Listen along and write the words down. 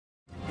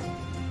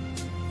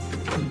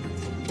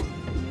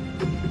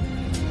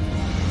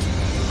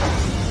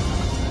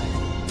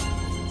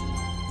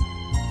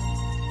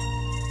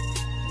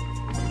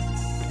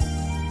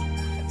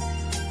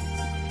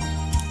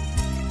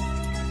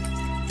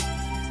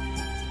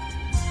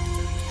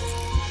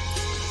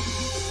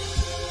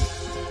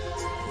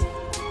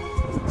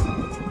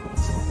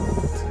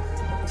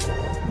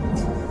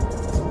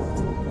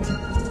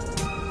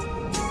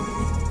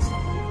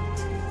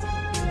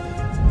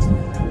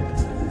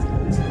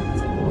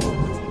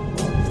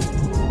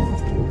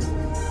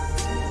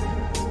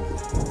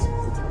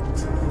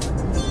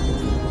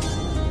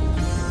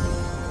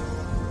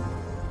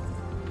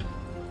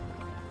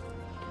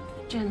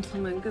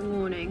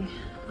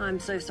I'm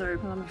so sorry.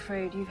 Well, I'm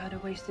afraid you've had a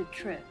wasted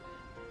trip.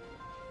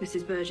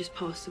 Mrs. Burgess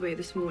passed away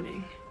this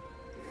morning.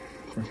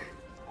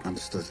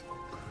 Understood.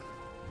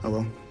 Oh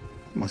well,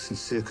 my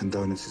sincere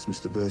condolences,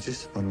 Mr.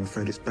 Burgess, but I'm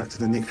afraid it's back to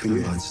the Nick for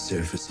you. I'd like to see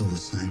her if it's all the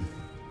same.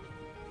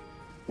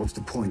 What's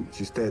the point?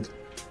 She's dead.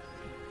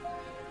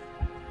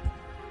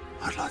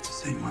 I'd like to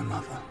see my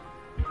mother.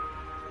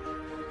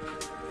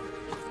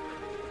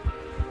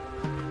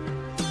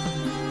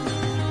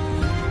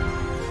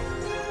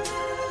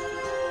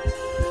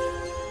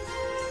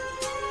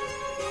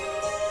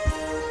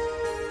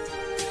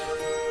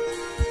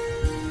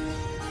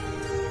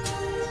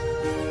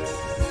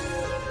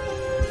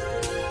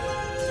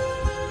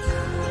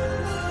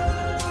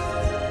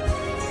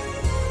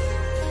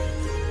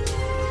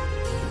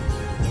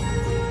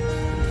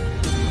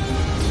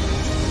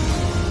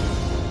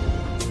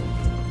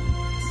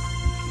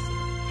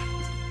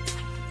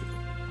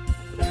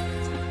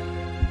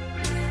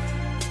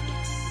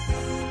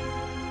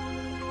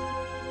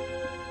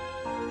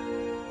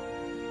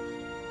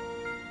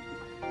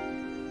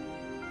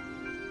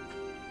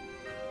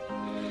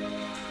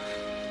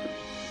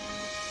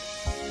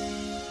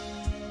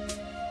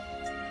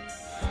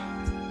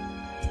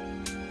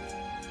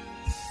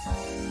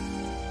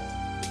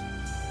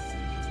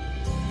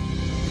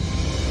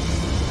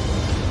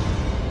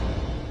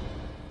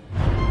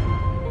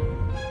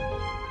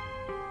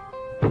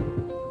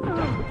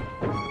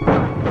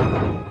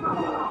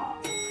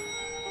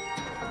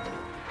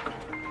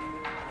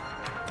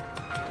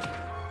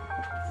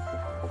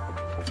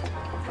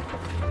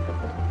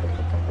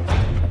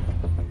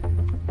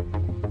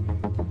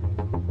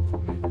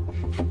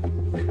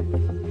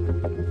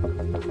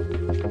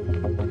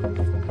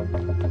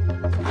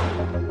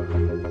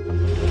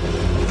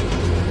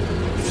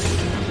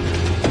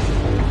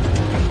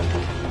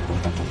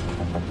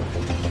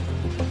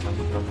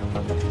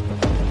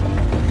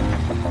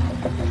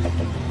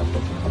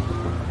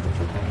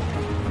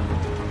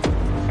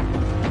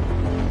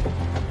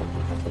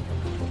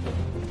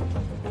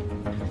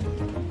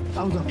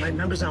 Hold on, mate.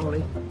 Members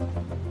only.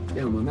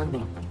 Yeah, I'm a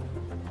member.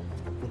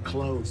 We're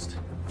closed.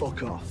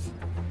 Fuck off.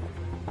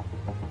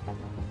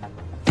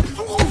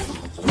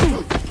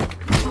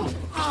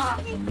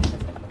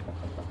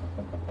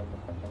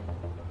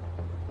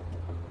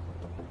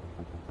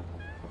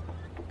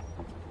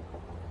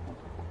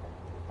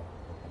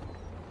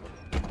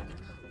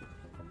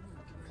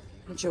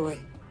 Enjoy.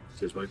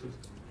 Cheers, Michael.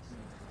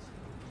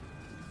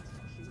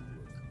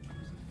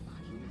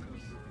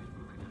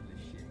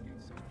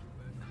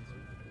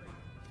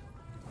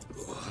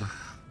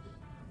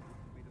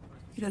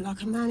 You look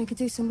like a man who could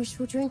do some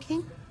wishful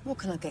drinking. What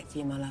can I get for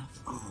you, my love?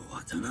 Oh,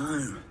 I don't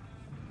know.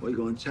 What you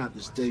got on tap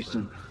that's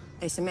decent?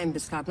 It's a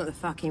members club, not the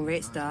fucking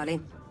Ritz,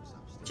 darling.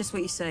 Just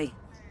what you see.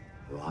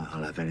 Right,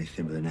 I'll have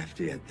anything with an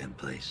FD head then,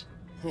 please.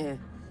 Yeah.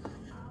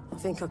 I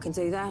think I can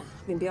do that.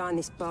 I've been behind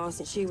this bar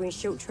since you were in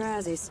short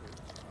trousers.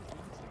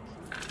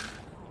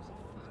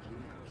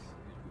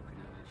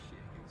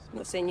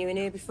 Not seen you in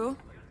here before?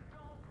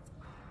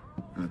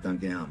 I don't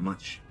get out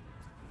much.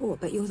 Oh, I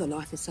bet you're the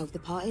life and soul of the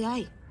party,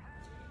 eh?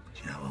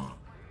 Do you know what?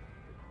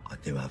 I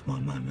do have my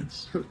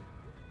moments.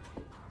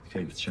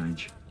 Keep the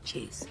change.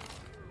 Cheers.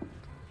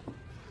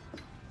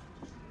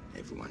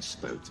 Everyone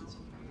spoke to him.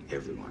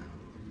 Everyone.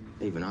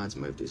 Even I'd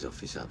moved his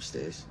office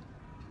upstairs.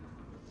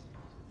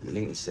 And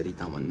Lincoln said he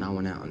don't want no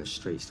one out on the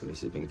streets till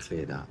this has been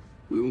cleared up.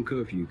 We want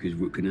curfew because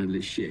Rook can handle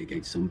his shit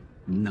against some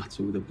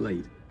nutter with a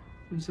blade.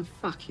 He's a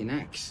fucking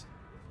axe.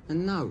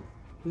 And no,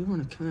 we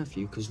want a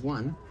curfew because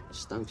one,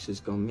 Stokes has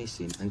gone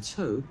missing, and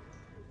two,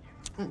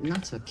 that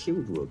nutter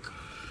killed Rook.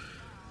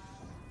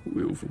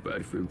 We all feel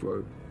bad for him,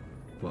 bro.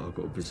 But I've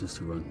got a business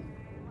to run.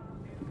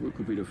 Rook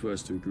would be the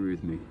first to agree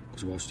with me,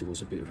 because whilst he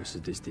was a bit of a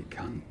sadistic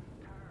cunt,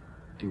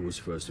 he was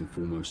first and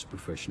foremost a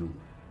professional.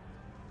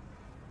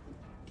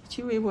 Did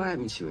you hear what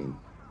happened to him?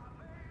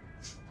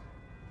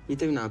 You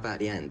do know about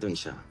the hand,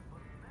 don't you?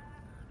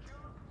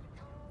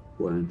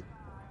 When?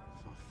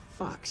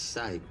 For fuck's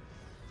sake.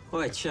 All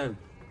right, Cho.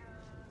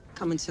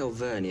 Come and tell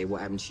Vernier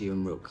what happened to you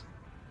and Rook.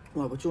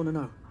 Right, what do you want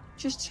to know?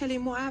 Just tell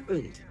him what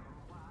happened.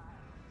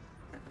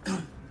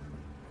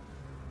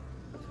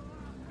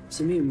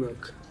 So me and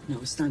Rook,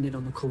 we're standing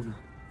on the corner.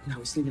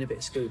 We're sneaking a bit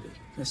of Scooby.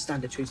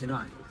 Standard Tuesday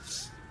night.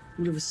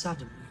 All of a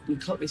sudden, we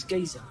clock this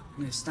geezer,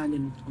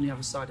 standing on the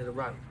other side of the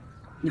road.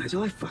 His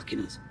eye fucking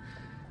us.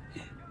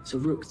 Yeah. So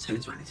Rook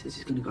turns around and says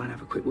he's going to go and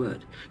have a quick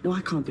word. No,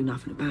 I can't do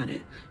nothing about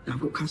it. I've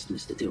got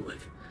customers to deal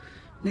with.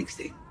 Next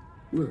thing,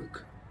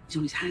 Rook, he's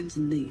on his hands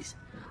and knees,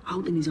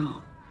 holding his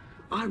arm.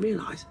 I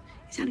realise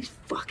he's had his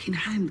fucking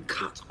hand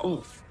cut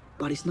off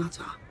by this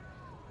nutter.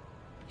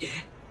 Yeah.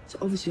 So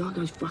obviously I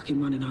goes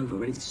fucking running over,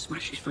 ready to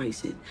smash his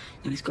face in.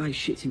 And this guy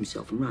shits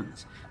himself and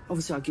runs.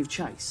 Obviously I give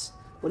chase.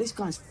 Well, this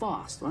guy's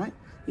fast, right?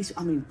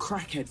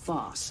 Crackhead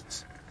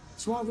fast.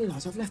 So I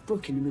realise I've left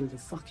Brooke in the middle of the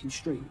fucking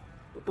street.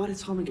 But by the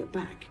time I get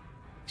back,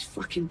 he's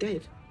fucking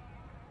dead.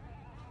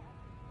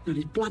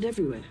 There's blood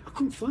everywhere. I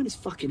couldn't find his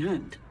fucking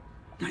hand.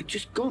 He'd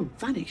just gone,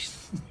 vanished.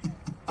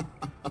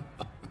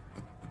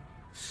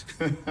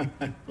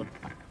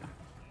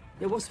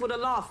 Yeah, what's for the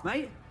laugh,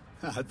 mate?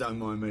 Don't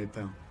mind me,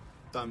 pal.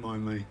 Don't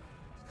mind me.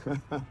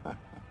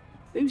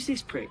 Who's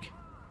this prick?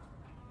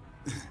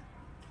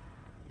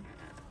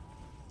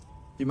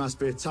 You must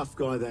be a tough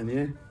guy then,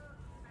 yeah?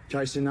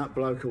 Chasing that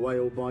bloke away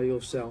all by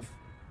yourself.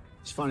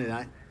 It's funny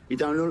that. You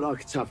don't look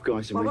like a tough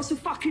guy to Well, me. what's a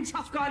fucking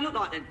tough guy look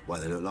like then? Well,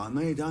 they look like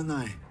me, don't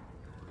they?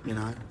 You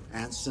know,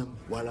 handsome,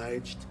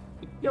 well-aged.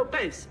 Yo,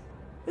 Bez,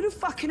 who the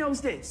fucking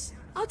hell's this?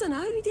 I don't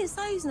know, he didn't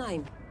say his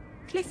name.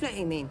 Cliff let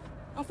him in.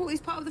 I thought he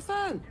was part of the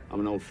firm. I'm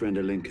an old friend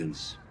of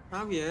Lincoln's.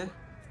 Oh, yeah?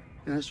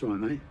 Yeah, that's right,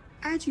 mate.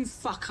 How'd you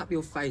fuck up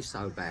your face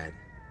so bad?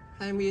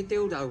 Playing with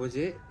your dildo, was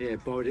it? Yeah,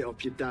 borrowed it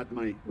off your dad,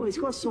 mate. Well, he's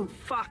got some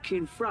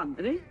fucking front,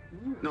 hasn't he?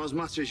 Not as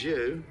much as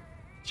you,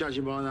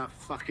 judging by that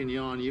fucking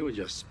yarn you were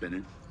just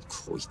spinning.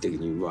 Oh, he's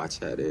digging you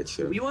right out there,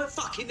 too. You weren't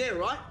fucking there,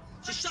 right?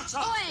 Just shut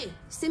up! Oi!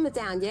 Simmer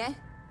down, yeah?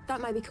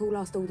 Don't make me call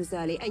last orders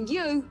early. And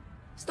you,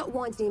 stop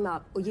winding him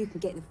up or you can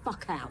get the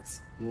fuck out.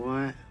 All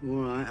right,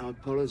 I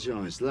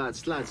apologise.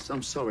 Lads,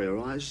 I'm sorry, all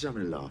right? I was just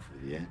having a laugh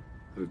with you, yeah?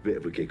 Have a bit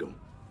of a giggle.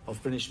 I'll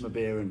finish my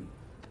beer and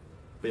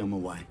be on my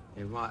way.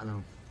 Yeah, right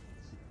now.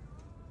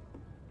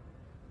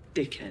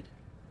 Dickhead.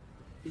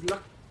 He's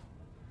like...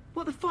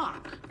 What the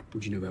fuck?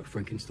 What do you know about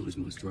Frankenstein's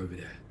monster over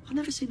there? I've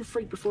never seen a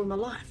freak before in my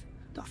life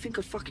that I think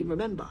I'd fucking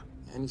remember.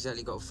 He ain't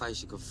exactly got a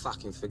face you could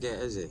fucking forget,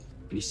 has he?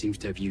 And he seems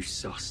to have you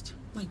sussed.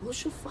 Mate,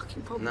 what's your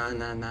fucking problem?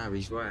 No,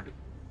 he's right.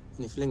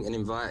 And if Lincoln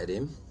invited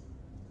him,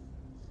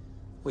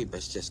 we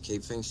best just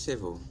keep things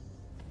civil.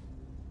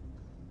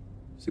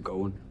 So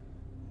go on.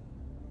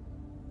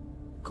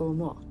 Go on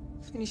what?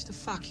 Finish the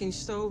fucking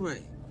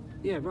story.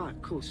 Yeah, right,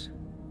 of course.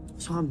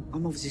 So I'm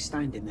obviously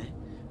standing there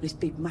with this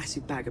big,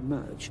 massive bag of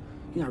merch.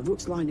 You know,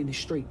 Rook's lying in the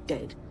street,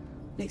 dead.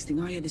 Next thing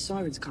I hear the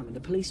sirens coming, the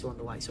police are on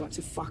the way, so I had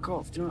to fuck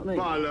off, do you know what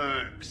I mean?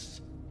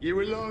 Bollocks! You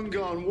were long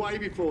gone, way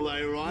before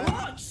they arrived.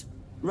 What?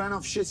 Ran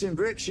off shitting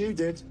bricks, you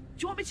did. Do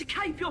you want me to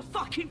cape your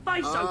fucking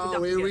face open up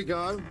Oh, here again? we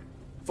go.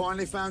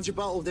 Finally found your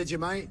bottle, did you,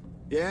 mate?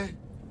 Yeah?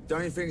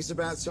 Don't you think it's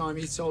about time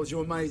you told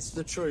your mates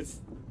the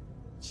truth?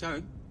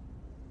 So,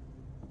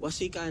 what's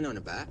he going on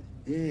about?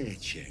 Yeah,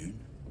 Tune.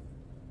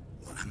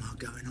 What am I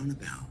going on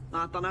about?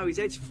 I don't know, his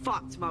head's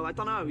fucked, Mo, I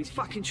don't know, he's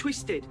fucking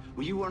twisted.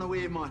 Well, you want to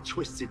hear my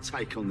twisted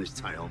take on this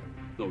tale?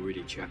 Not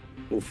really, chap.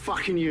 Well,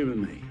 fucking humour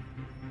me.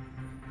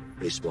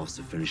 This was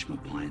to finish my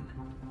pint.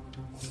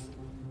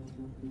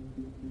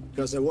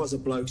 Because there was a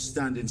bloke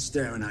standing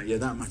staring at you,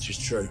 that much is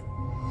true.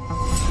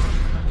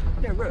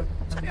 Yeah, Rook,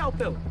 tell me old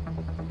Bill.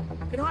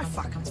 Been eye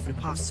fuckers for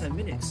the past 10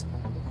 minutes.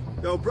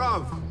 Yo,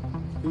 bruv,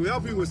 can we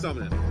help you with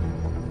something?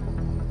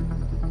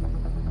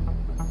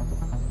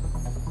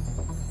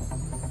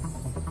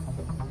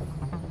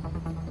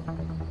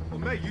 Well,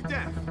 mate, you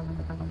deaf?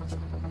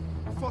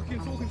 I'm fucking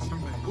talking to you,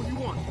 mate. What do you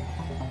want?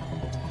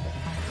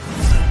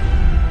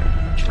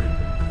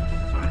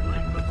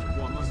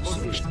 What, am I supposed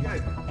to be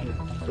scared?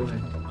 Go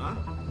ahead. Huh?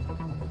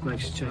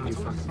 Makes you change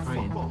your fucking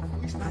praying. Fuck off. What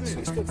are you That's doing?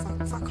 it's good,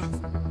 fuck off.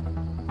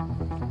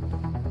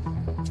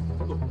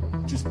 Look,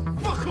 just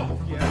fuck off,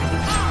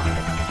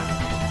 yeah?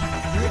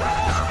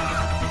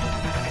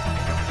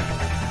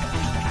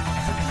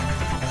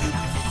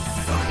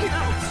 Fucking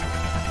out!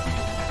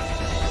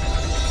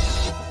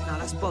 Nah,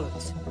 that's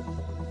bollocks.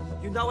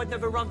 You know I'd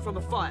never run from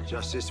a fight.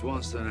 Just this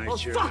once, then, Oh,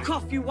 ain't you? fuck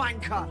off, you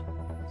wanker!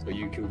 So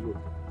you killed Rook.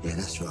 Yeah,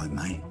 that's right,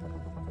 mate.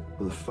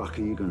 What the fuck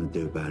are you going to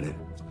do about it?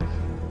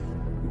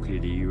 Well,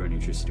 clearly you're only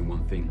interested in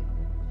one thing.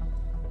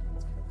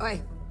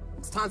 Oi,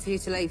 it's time for you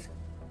to leave.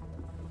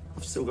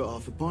 I've still got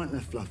half a pint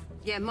left, love.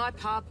 Yeah, my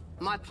pub,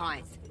 my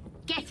pints.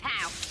 Get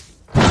out!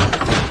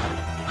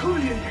 Who are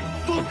you,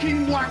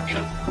 fucking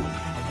wanker?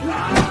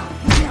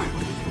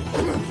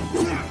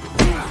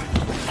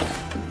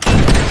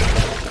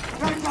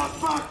 Bring the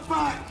fuck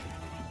back!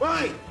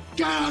 Hey,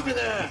 get over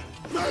there!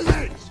 Move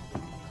it!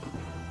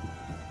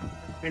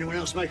 Anyone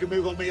else make a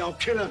move on me, I'll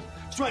kill him.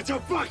 Swear to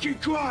fucking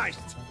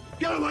Christ!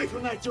 Get away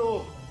from that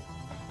door!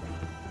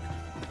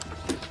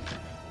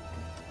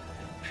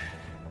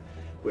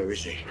 Where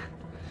is he?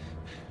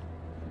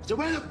 So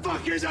where the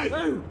fuck is he?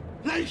 Who?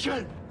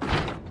 Lincoln!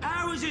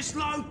 How is this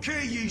low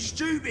key, you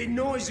stupid,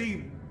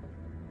 noisy...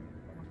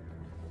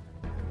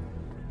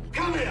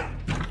 Come here!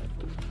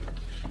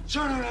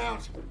 Turn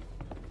around!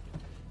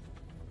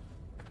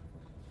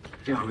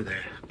 Get over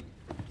there.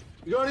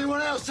 You got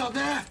anyone else up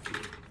there?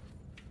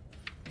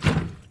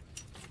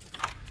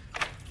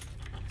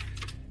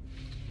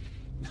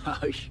 No,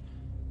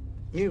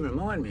 you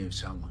remind me of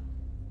someone.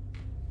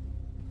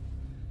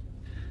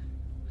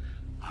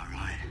 All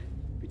right.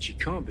 But you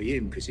can't be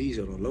him, because he's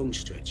on a long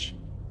stretch.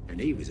 And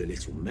he was a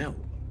little melt.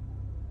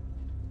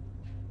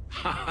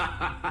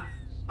 Fuck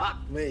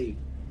me.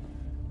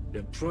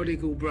 The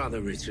prodigal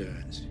brother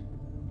returns.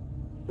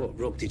 What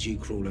rock did you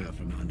crawl out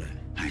from under?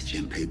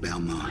 HMP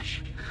Belmarsh.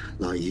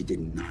 Like you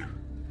didn't know.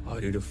 Oh,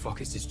 who the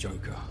fuck is this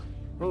joker?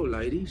 Oh,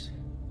 ladies.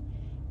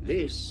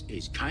 This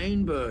is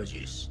Kane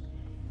Burgess,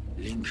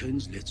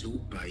 Lincoln's little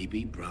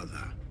baby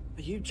brother.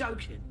 Are you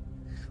joking?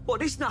 What,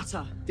 this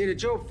nutter? Did a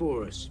job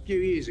for us a few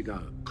years ago.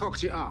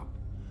 Cocked it up.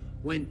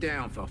 Went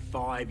down for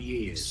 5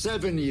 years.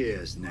 7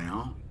 years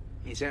now.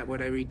 Is that where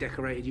they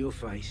redecorated your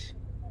face?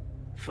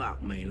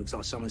 Fuck me, looks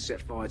like someone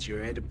set fire to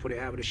your head and put it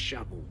out with a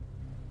shovel.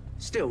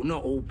 Still,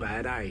 not all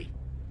bad, eh?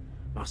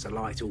 Must have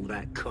liked all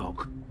that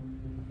cock.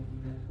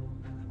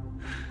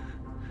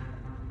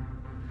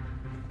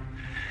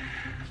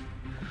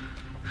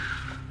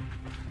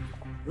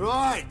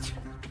 Right.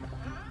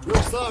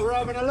 Looks like we're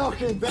having a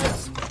lock-in,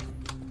 Bess.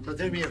 So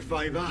do me a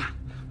favour.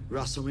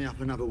 Rustle me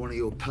up another one of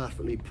your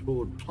perfectly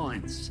poured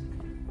pints.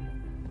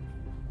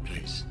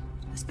 Please.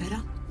 That's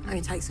better.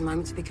 Only takes a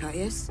moment to be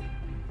courteous.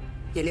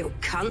 You little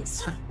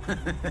cunts.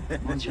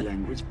 Mind your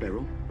language,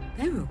 Beryl.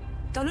 Beryl?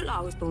 Don't look like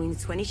I was born in the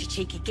 20s, you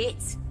cheeky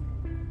git.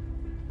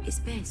 It's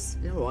Bez.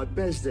 Yeah, all right,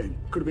 Bez then.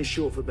 Could have been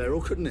short for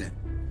Beryl, couldn't it?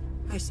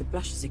 I used to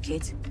blush as a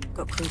kid.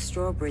 Got called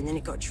Strawberry and then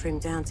it got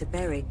trimmed down to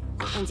Berry.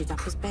 Ended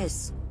up as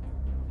Bez.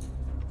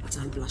 I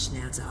don't blush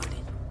now,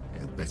 darling.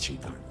 Yeah, I bet you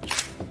don't.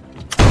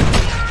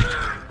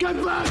 Get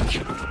back!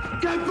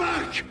 Get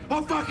back!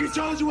 I fucking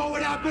told you what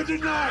would happen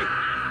tonight!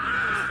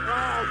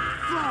 Oh,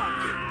 fuck!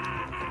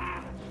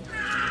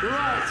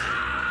 Right.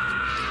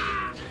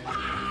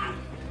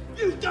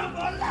 You done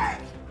my leg!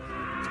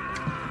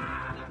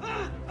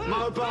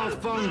 Mobile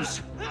phones.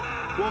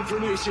 One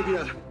from each of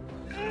you.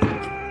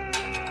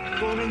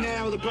 Call me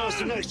now, the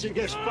person next to you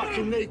gets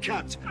fucking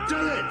kneecapped. Do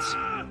it!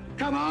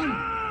 Come on!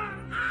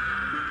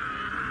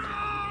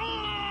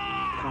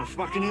 I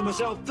fucking hear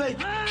myself think.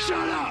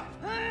 Shut up!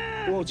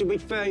 Well, to be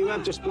fair, you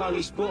have just blown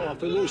his foot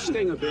off. It will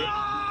sting a bit.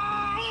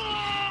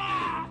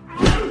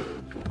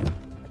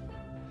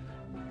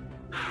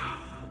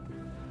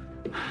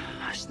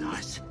 That's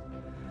nice.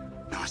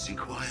 Nice and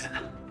quiet.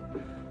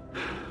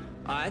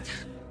 Alright.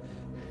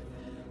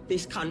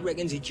 This cunt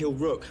reckons he killed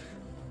Rook.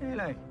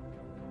 Really?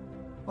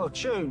 Well,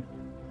 Tune,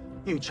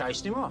 you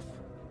chased him off.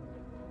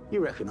 You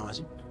recognise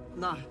him?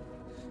 No.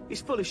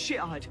 He's full of shit,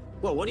 Hyde.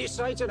 Well, what do you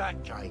say to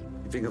that, Kay?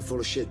 You think I'm full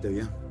of shit, do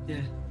you?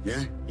 Yeah.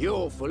 Yeah?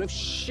 You're full of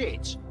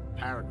shit,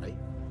 apparently.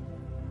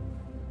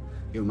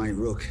 Your mate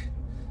Rook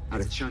had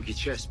a chunky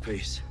chest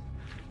piece,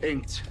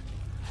 inked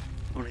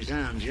on his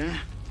hand, yeah?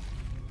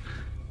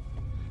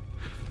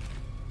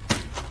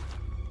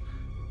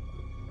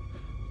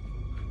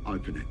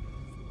 Open it.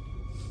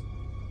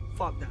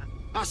 Fuck that.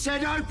 I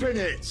said open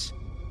it!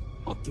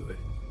 I'll do it.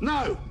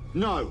 No,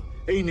 no,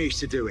 he needs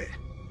to do it.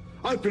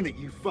 Open it,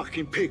 you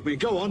fucking pygmy.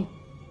 Go on.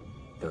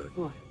 Do it.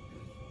 Why?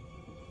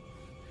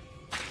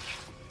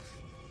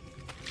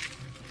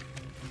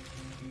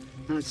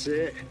 That's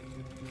it.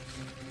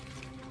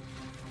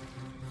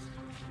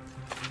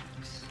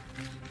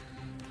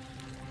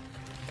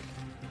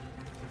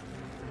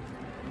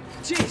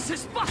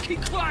 Jesus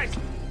fucking Christ!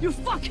 You're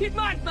fucking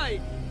mad,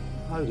 mate!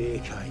 Oh dear,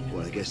 Kay.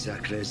 Well, I guess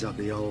that clears up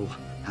the whole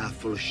how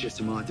full of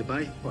shit am I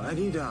debate. What have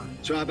you done?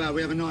 So how about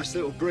we have a nice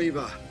little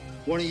breather?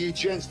 One of you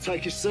gents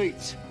take your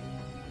seats.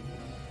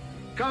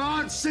 Come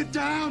on, sit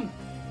down!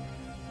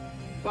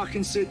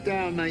 Fucking sit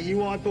down, mate.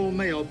 You eyeball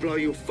me, I'll blow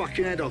your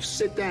fucking head off.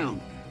 Sit down.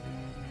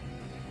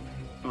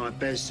 All right,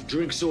 Bez,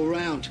 drinks all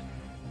round.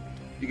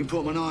 You can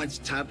put them on Hyde's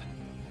tab.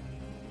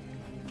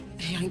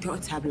 He ain't got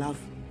a tab, love.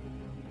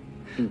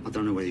 I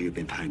don't know whether you've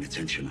been paying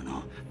attention or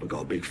not, but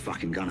got a big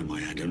fucking gun in my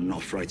hand and I'm not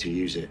afraid to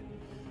use it.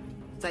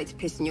 Take to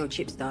pissing your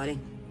chips, darling.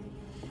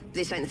 But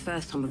this ain't the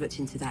first time I've looked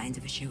into that end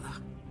of a shooter.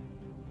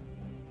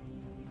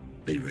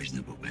 Be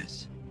reasonable,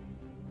 Bez.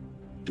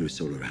 Do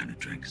us all a round of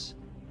drinks,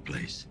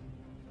 please.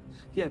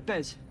 Yeah,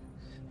 Bez.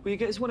 Will you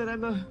get us one of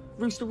them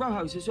Rooster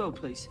Rojos as well,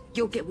 please?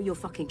 You'll get what you're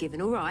fucking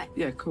given, all right?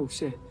 Yeah, of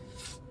course, yeah.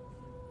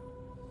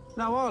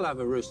 No, I'll have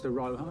a Rooster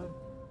Rojo.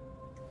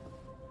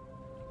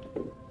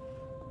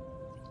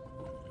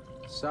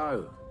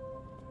 So,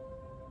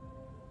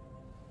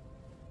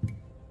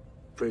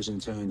 prison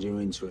turned you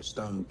into a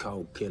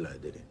stone-cold killer,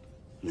 did it?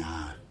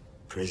 No,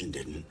 prison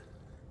didn't.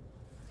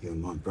 You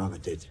and my brother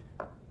did.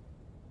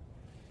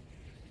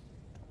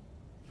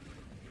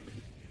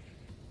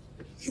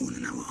 You want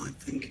to know what I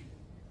think?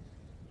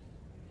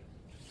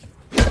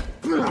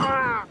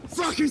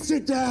 Fucking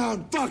sit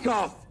down! Fuck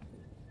off!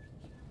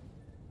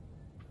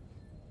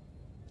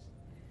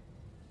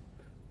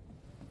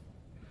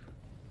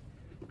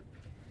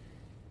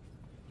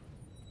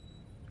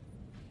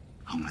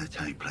 I'm gonna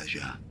take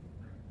pleasure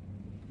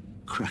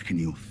cracking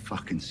your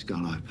fucking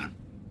skull open.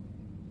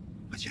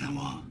 But you know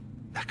what?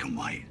 That can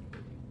wait.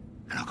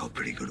 And I got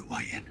pretty good at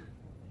waiting.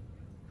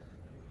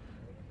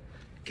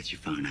 Get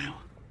your phone out.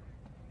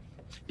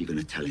 You're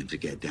gonna tell him to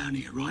get down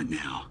here right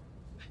now.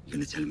 You're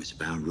gonna tell him it's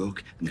about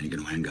Rook, and then you're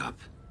gonna hang up.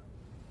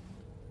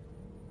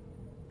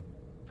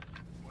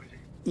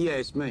 Yeah,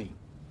 it's me.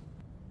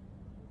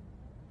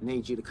 I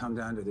need you to come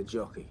down to the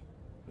jockey.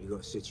 We've got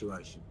a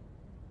situation.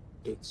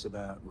 It's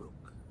about Rook.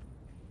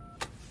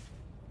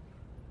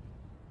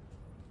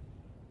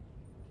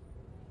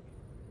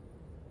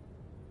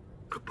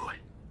 Good boy.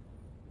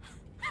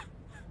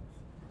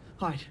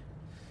 Hyde,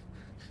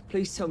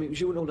 please tell me it was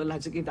you and all the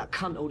lads that gave that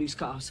cunt all these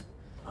scars.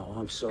 Oh,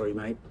 I'm sorry,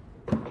 mate.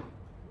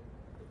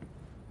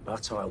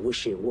 But I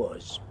wish it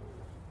was.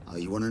 Oh,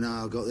 you want to know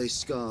how I got these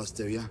scars,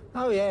 do you?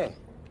 Oh, yeah.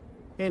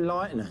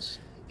 Enlighten us.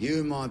 You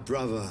and my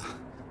brother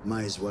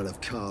May as well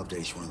have carved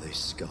each one of these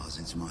scars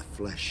into my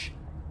flesh.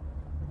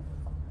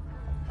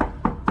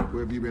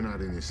 Where have you been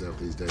hiding yourself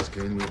these days,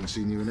 Kane? We haven't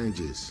seen you in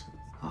ages.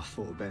 I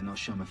thought I'd better not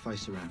show my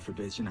face around for a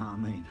bit, you know what I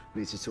mean?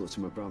 Need to talk to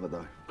my brother,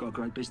 though. Got a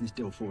great business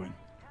deal for him.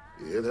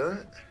 You hear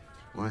that?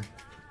 Why?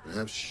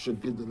 Perhaps you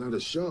should give the lad a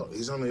shot.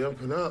 He's on the up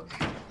and up.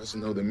 Doesn't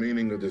know the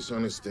meaning of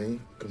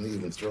dishonesty. Couldn't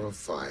even throw a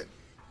fight.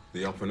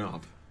 The up and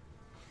up?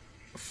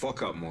 A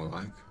fuck up, more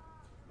like.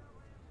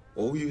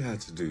 All you had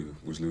to do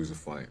was lose a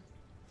fight.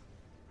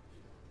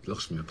 You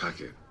lost me a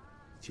packet.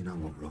 Do you know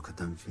what, Rock? I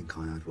don't think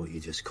I heard what you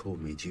just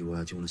called me. Do you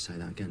want to say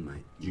that again,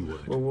 mate? You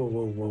would.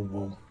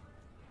 Whoa.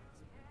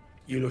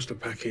 You lost a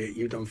packet,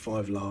 you done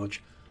 5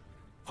 large.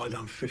 I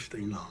done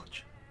 15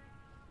 large.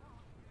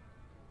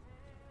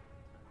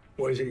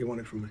 What is it you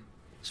wanted from me?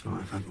 It's all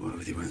right, I've had a word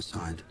with you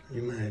outside.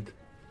 You mad?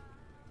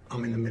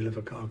 I'm in the middle of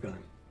a car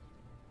game.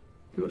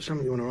 You got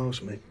something you want to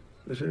ask me?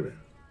 Let's hear it.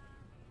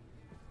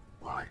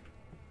 Why?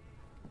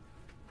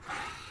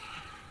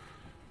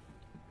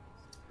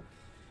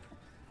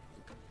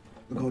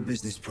 I've got a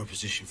business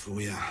proposition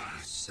for you.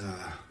 It's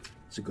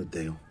a good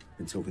deal.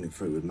 Been talking it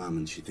through with Mum,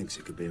 and she thinks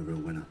it could be a real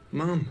winner.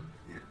 Mum?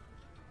 Yeah.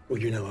 Well,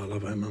 you know I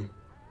love her, Mum.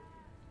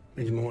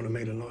 Means more to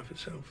me than life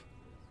itself.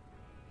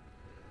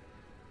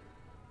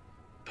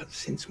 But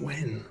since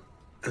when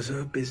has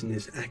her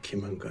business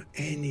acumen got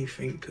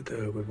anything to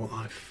do with what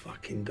I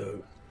fucking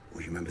do?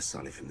 Well, you remember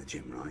Sully from the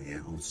gym, right? Yeah,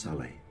 old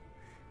Sully.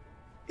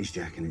 He's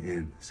jacking it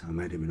in, so I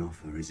made him an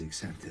offer. He's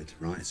accepted,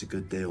 right? It's a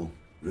good deal.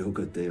 Real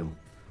good deal.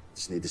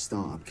 Just need the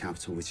start-up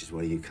capital, which is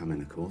where you come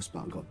in, of course,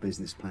 but I've got a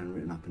business plan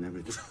written up and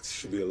everything. This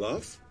should be a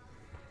laugh.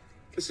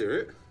 Let's hear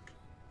it.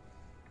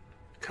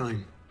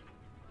 Kane,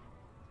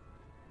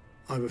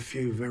 I have a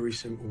few very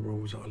simple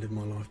rules that I live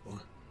my life by,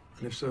 and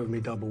they've served me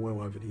double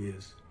well over the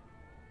years.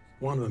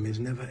 One of them is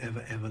never,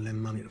 ever, ever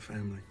lend money to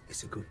family.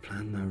 It's a good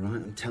plan, though,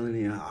 right? I'm telling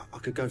you, I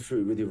could go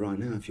through it with you right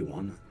now if you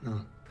want.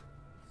 No.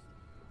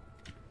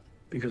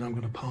 Because I'm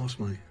going to pass,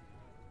 mate.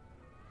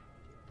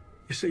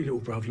 You see, little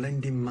bruv,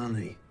 lending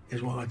money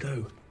is what I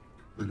do.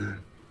 I know.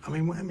 I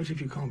mean, what happens if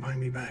you can't pay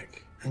me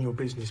back and your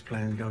business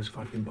plan goes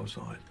fucking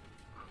boss-eyed?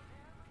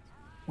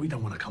 We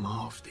don't want to come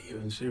after you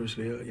and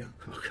seriously hurt you.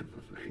 Oh, come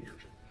on, mate.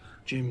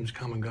 Gyms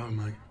come and go,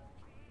 mate.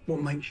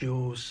 What makes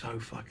yours so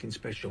fucking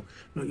special?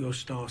 Not your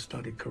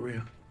star-studded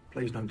career.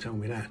 Please don't tell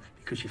me that,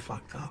 because you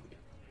fucked up.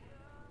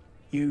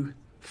 You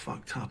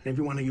fucked up. And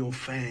every one of your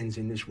fans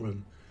in this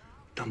room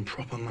done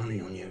proper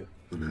money on you.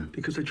 I know.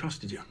 Because they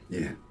trusted you.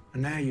 Yeah.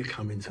 And now you're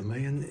coming to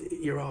me and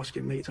you're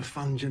asking me to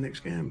fund your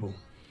next gamble.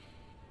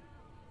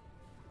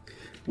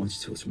 Why'd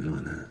you talk to me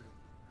like that?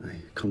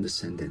 Hey,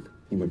 condescending.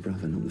 You're my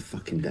brother, not my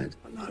fucking dad.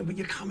 I know, but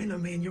you're coming to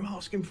me and you're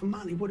asking for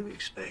money. What do you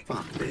expect?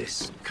 Fuck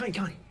this.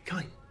 Kane.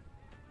 Come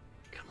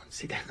on,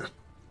 sit down.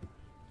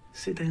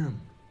 Sit down.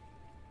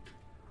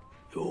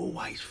 You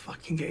always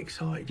fucking get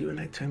excited. You're in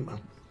that temper.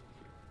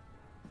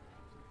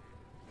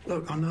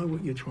 Look, I know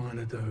what you're trying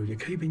to do. You're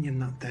keeping your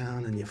nut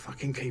down and you're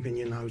fucking keeping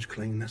your nose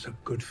clean. That's a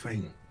good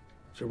thing.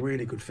 It's a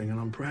really good thing, and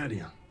I'm proud of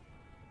you.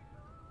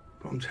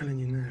 But I'm telling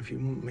you now, if you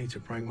want me to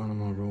break one of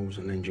my rules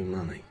and lend you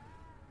money,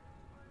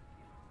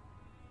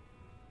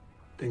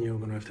 then you're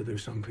going to have to do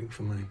something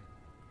for me.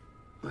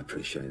 I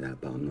appreciate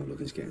that, but I'm not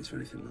looking to get into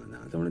anything like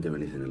that. I don't want to do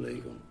anything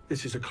illegal.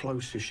 This is the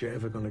closest you're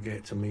ever going to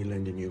get to me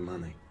lending you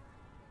money.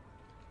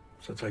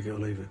 So take it or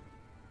leave it.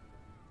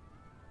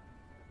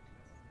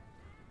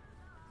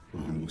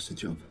 All right, what's the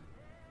job?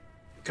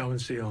 Go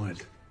and see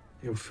Hyde.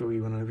 He'll fill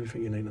you in on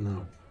everything you need to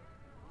know.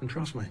 And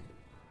trust me,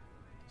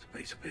 it's a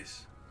piece of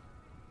piss.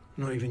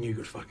 Not even you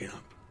could fuck it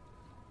up.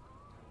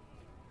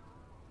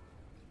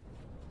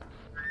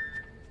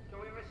 Can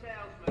we have a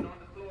salesman on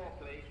the floor,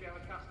 please? We have a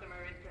customer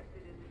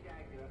interested in the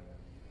Jaguar.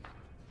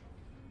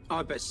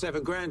 I bet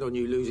 $7 on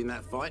you losing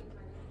that fight.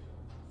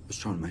 I was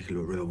trying to make it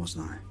look real,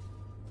 wasn't I?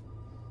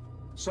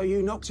 So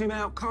you knocked him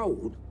out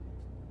cold?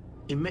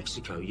 In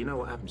Mexico, you know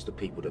what happens to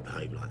people that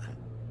behave like that?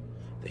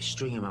 They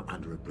string him up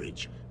under a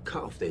bridge,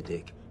 cut off their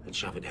dick, and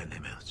shove it down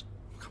their mouths.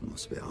 Come on,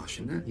 it's a bit harsh,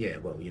 isn't it? Yeah,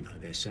 well, you know,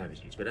 they're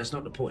savages, but that's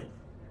not the point.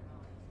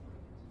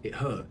 It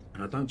hurt,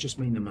 and I don't just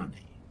mean the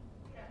money.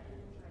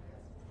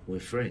 We're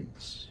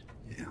friends.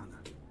 Yeah, I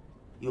know.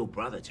 Your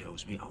brother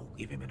tells me I'll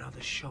give him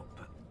another shot,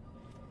 but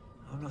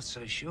I'm not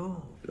so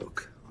sure.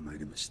 Look, I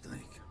made a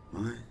mistake,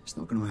 right? It's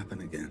not going to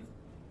happen again.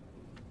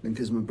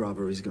 Lincoln's my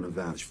brother, he's going to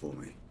vouch for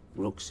me.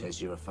 Rook says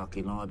you're a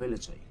fucking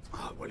liability.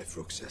 Oh, well, if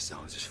Rook says so,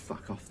 I'll just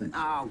fuck off then.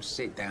 Oh,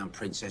 sit down,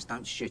 princess.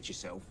 Don't shit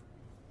yourself.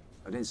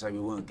 I didn't say we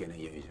weren't going to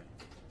use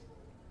it.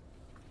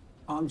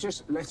 I'm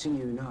just letting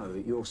you know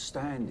your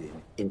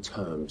standing in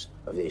terms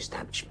of the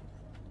establishment.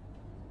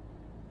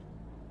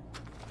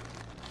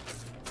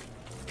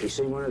 You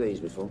seen one of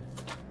these before?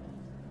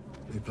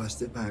 Blue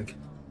plastic bag.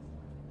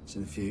 It's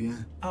in a few, yeah?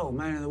 Oh,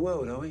 man of the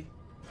world, are we?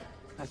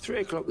 At 3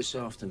 o'clock this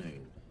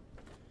afternoon,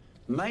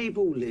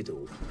 Mabel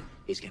Liddell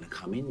is going to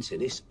come into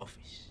this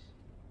office.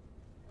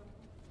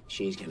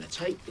 She's going to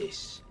take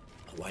this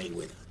away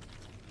with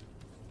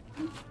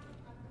her.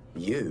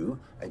 You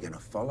are going to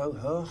follow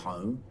her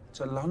home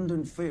to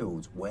London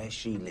Fields, where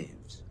she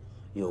lives.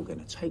 you're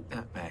going to take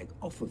that bag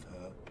off of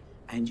her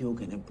and you're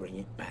going to bring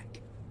it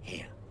back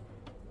here.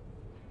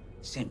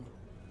 Simple.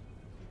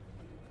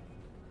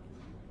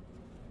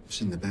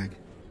 What's in the bag?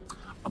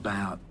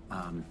 About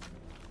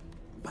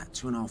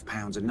 2.5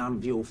 pounds and none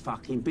of your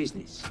fucking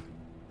business.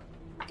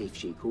 If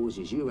she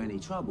causes you any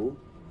trouble,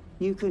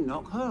 you can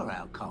knock her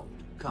out cold,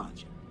 can't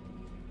you?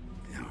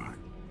 Yeah, all right.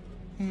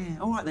 Yeah,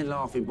 all right then,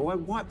 laughing boy.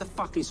 Wipe the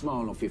fucking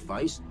smile off your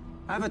face.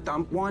 Have a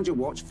dump, wind your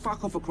watch,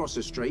 fuck off across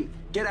the street,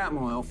 get out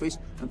of my office,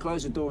 and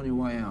close the door on your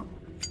way out.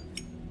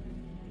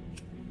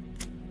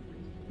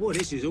 Well,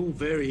 this is all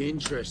very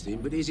interesting,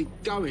 but is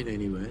it going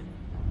anywhere?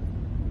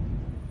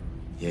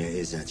 Yeah, it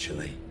is,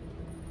 actually.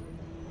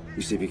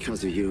 You see,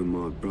 because of you and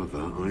my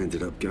brother, I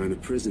ended up going to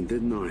prison,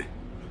 didn't I?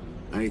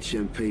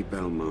 HMP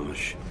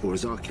Belmarsh, or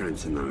as I came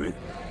to know it,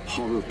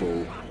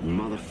 horrible,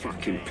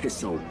 motherfucking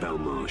piss-hole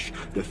Belmarsh,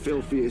 the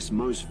filthiest,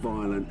 most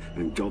violent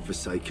and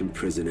godforsaken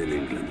prison in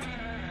England.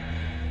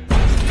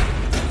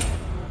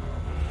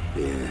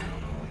 Yeah,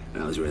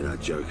 that was where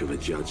that joke of a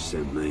judge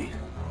sent me.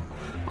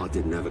 I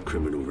didn't have a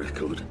criminal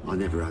record. I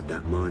never had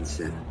that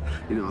mindset.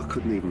 You know, I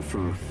couldn't even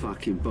throw a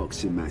fucking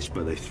boxing match,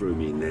 but they threw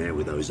me in there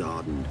with those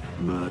hardened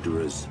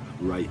murderers,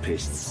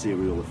 rapists,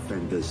 serial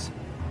offenders.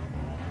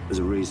 There's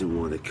a reason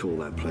why they call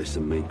that place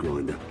a meat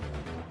grinder.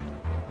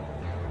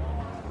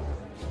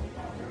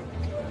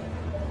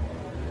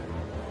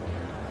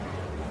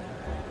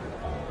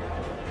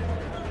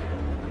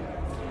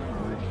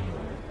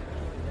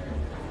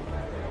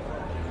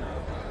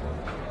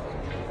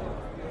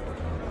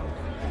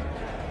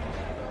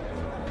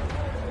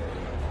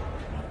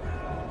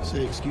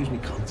 Say, excuse me,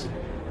 cunt.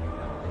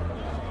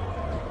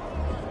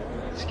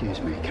 Excuse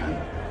me,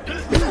 cunt.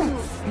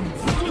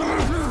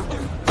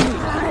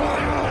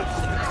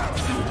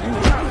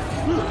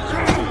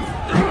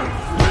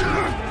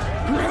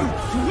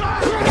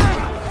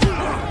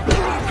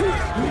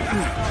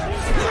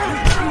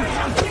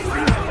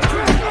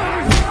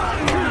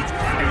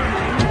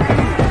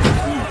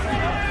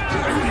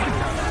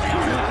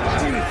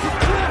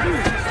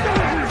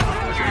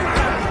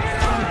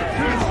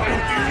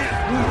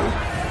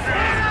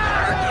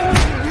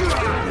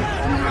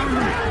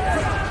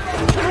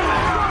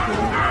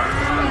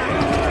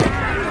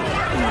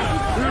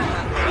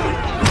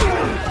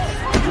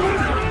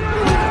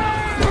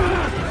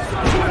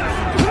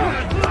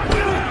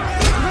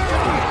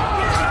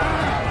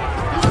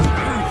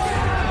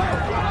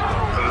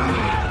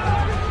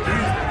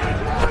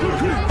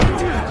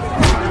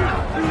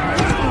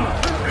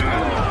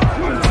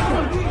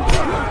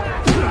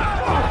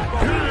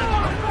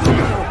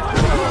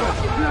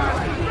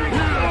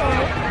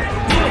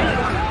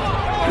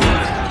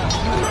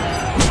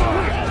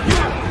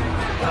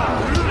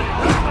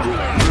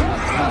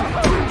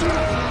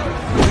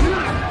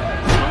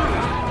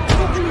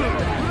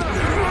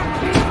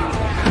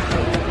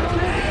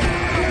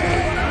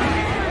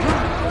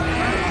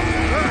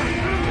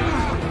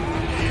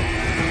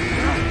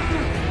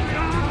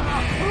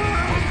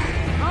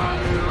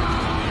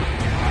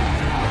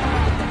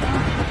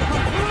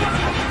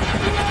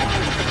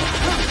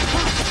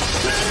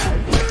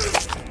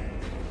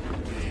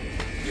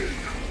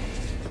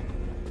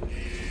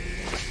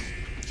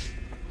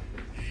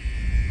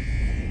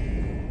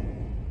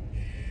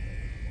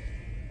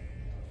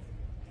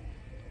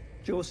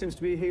 Jaw seems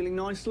to be healing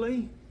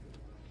nicely.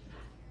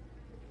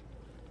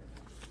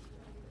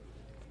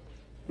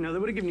 No, they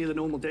would have given you the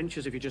normal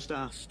dentures if you just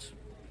asked.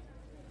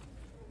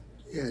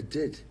 Yeah, I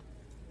did.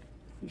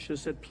 You should have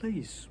said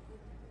please.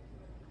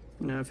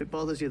 You know, if it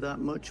bothers you that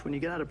much, when you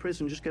get out of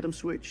prison, just get them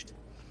switched.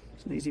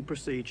 It's an easy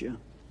procedure.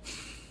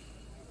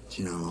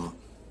 Do you know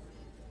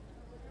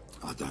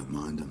what? I don't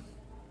mind them.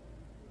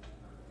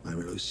 They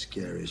look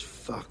scary as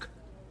fuck.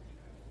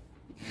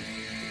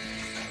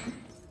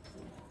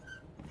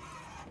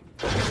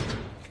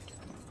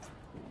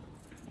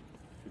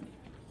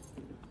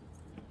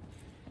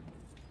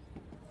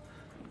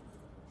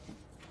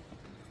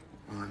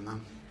 All right,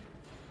 Mum.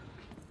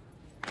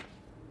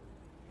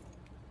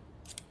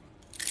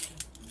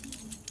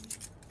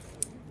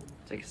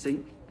 Take a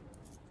seat.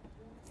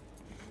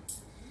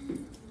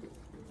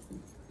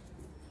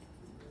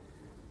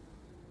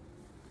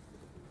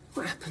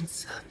 What happened,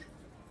 son?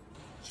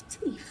 Your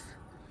teeth?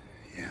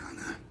 Yeah, I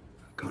know.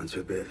 Got into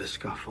a bit of a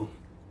scuffle.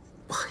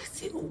 Why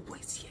is it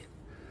always you?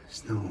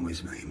 It's not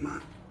always me,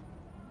 Mum.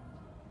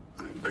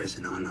 I'm in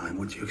prison, I know.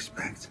 What do you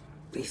expect?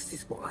 This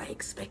is what I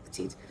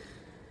expected.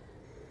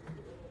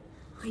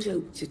 I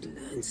hoped you'd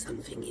learn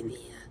something in here.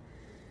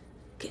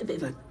 Get a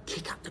bit of a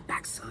kick up the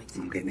backside.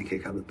 I'm getting a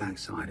kick up the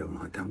backside, all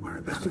right? Don't worry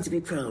about Nothing it. to be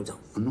proud of.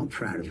 I'm not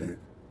proud of it.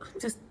 I'm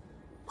just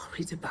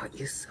worried about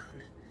your son.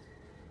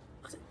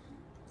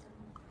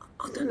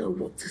 I don't know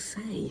what to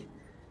say,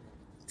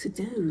 to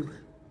do.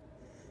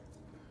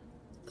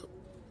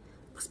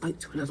 I spoke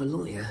to another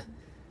lawyer.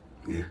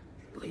 Yeah?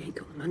 But he ain't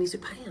got the money to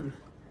pay him.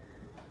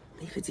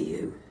 Neither do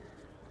you.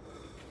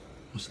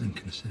 What's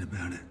Lincoln said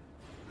about it?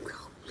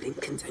 Well,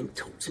 Lincoln don't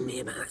talk to me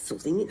about that sort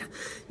of thing. You know,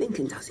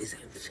 Lincoln does his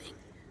own thing.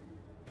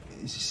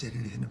 Has he said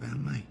anything about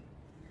me?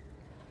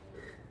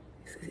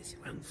 He said It's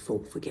your own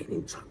fault for getting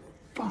in trouble.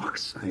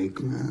 Fuck's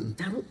sake, man.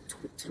 Don't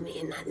talk to me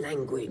in that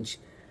language.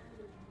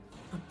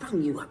 I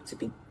brung you up to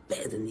be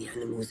better than the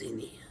animals in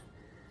here.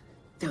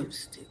 Don't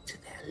stoop to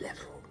their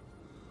level.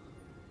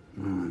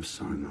 Oh, I'm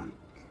sorry, Mum.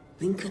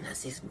 Lincoln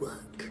has his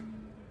work.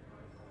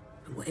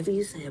 And whatever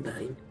you say about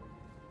him,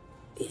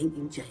 he ain't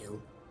in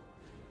jail.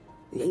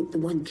 He ain't the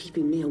one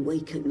keeping me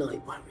awake at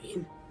night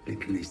worrying.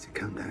 Lincoln needs to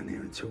come down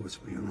here and talk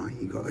to me, all right?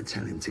 You got to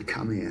tell him to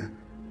come here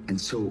and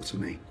talk to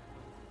me.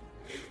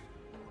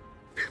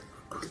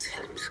 I'll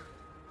tell him so.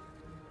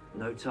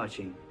 No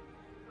touching.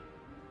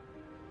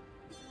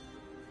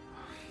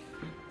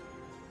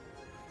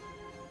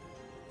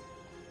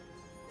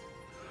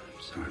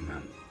 I'm sorry,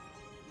 Mum.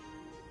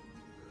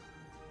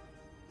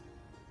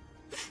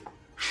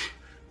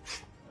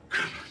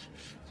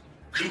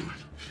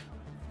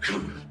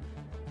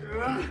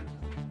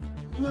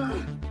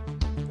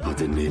 I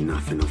didn't hear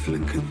nothing off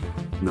Lincoln.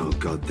 Not a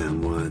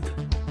goddamn word.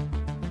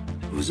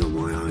 I was on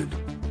my own.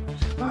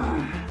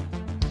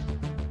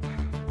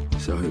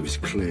 So it was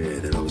clear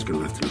that I was going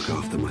to have to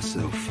look after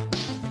myself.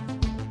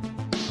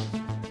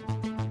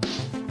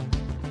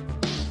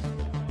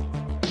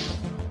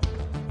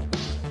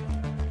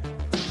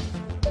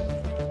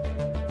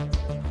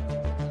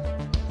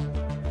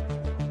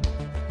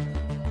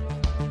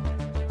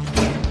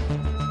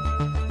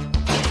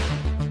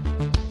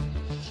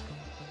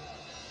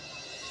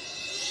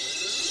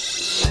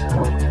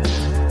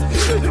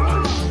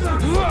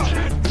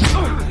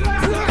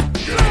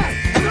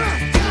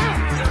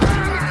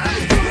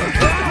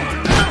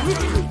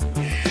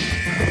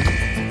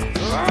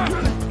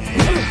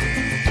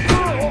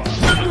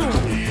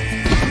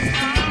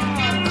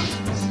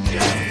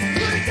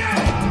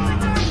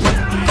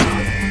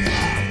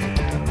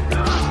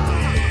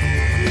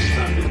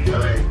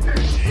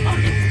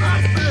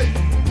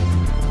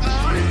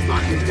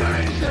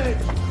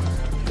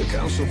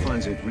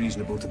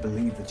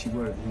 You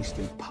were at least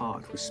in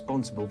part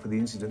responsible for the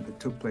incident that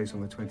took place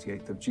on the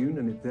 28th of June,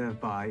 and it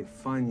thereby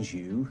finds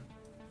you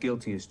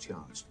guilty as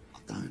charged. I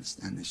don't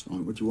understand this,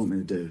 right? What do you want me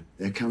to do?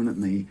 They're coming at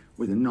me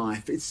with a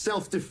knife. It's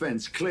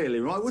self-defense,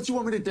 clearly, right? What do you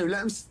want me to do? Let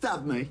them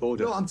stab me?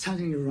 Order. Look, I'm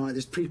telling you, right,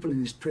 there's people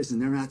in this prison.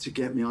 They're out to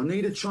get me. I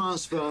need a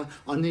transfer.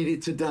 I need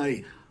it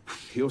today.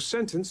 Your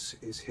sentence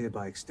is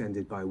hereby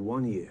extended by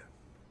 1 year.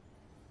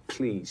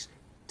 Please,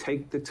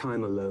 take the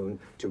time alone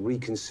to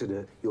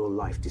reconsider your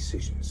life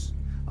decisions.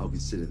 I'll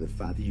consider the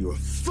fact that you're a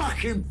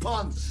fucking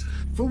punce.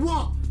 For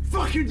what?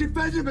 Fucking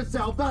defending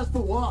myself, that's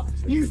for what?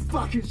 You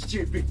fucking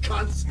stupid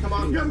cunts. Come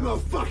on. You haven't got a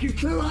fucking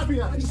clue, have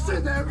you? You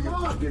sit there with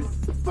your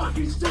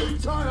fucking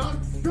suit tie on.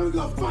 You haven't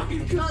got a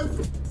fucking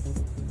clue.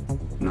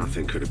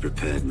 Nothing could have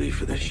prepared me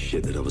for the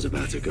shit that I was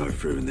about to go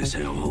through in this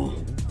hellhole.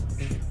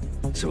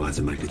 So I had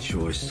to make a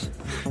choice.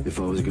 If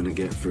I was going to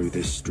get through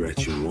this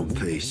stretch in one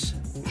piece,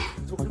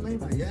 Talking to me,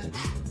 mate, yeah?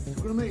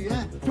 Talking to me,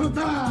 yeah?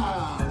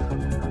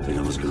 then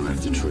I was going to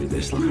have to treat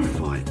this like a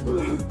fight.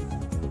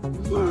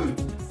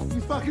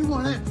 You fucking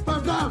want it?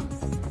 Fuck up!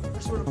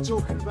 That's what I'm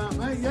talking about,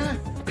 mate, yeah?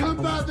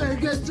 Come back there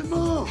and get some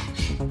more!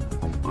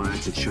 I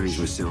had to change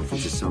myself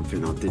into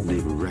something I didn't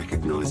even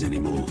recognise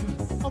anymore.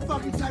 I'll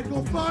fucking take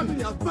all 5 of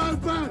you! Bang,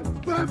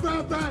 bang! Bang,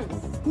 bang, bang!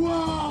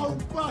 Whoa!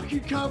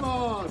 Fucking come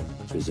on!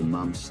 As the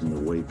months and the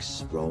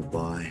weeks rolled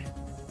by,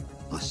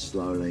 I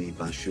slowly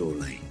but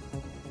surely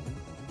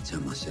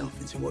turned myself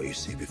into what you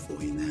see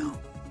before you now.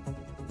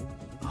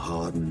 A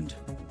hardened,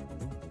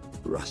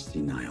 rusty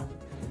nail.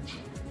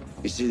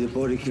 You see, the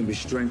body can be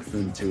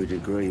strengthened to a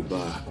degree,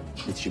 but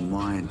it's your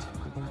mind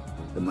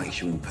that makes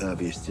you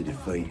impervious to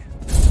defeat.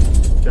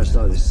 Just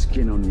like the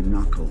skin on your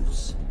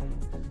knuckles,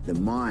 the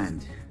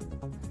mind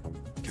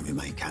can be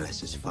made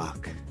callous as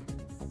fuck.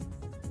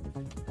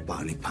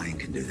 But only pain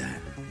can do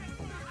that.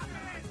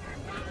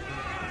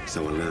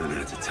 So I learned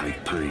how to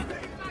take pain,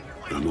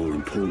 but more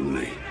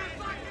importantly,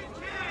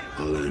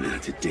 I learned how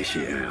to dish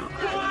it out.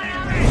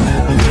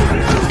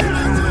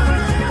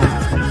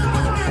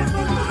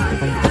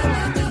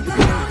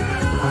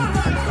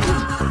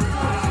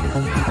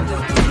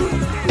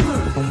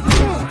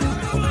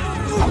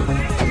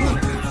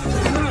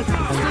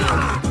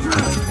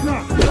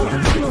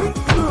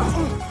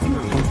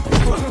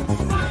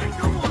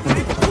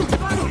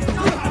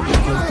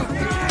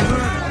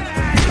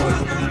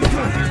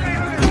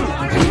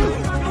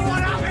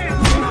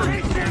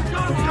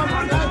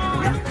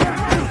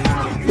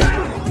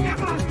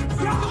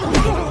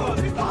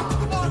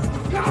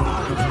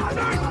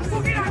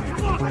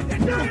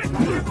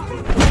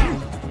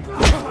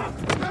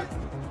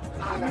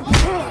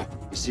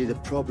 See, the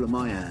problem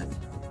I had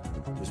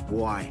was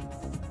why.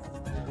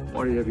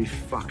 Why did every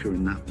fucker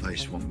in that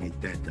place want me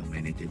dead? I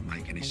mean, it didn't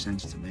make any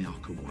sense to me. I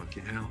couldn't work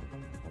it out.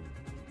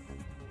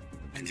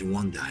 And then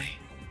one day,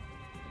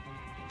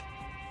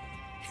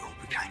 it all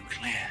became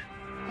clear.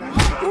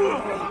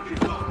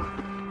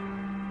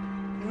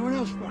 Anyone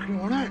else fucking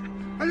want it?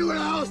 Anyone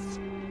else?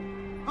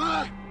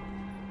 Huh?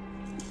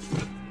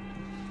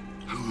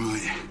 All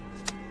right.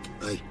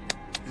 Hey,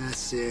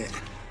 that's it.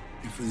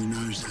 In through the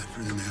nose, out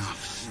through the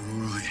mouth.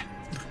 You're all right.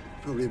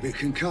 Probably a bit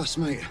concussed,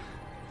 mate.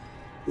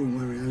 Wouldn't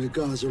worry, the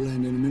guys will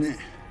land in a minute.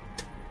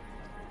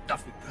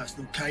 Nothing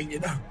personal, Kane, you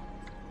know.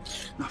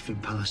 Nothing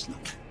personal.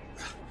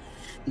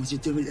 What'd you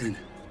do it then?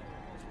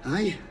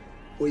 Hey?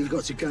 What you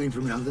got to gain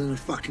from it other than a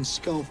fucking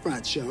skull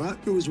frat show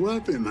up? It was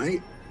worth it,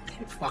 mate.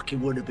 It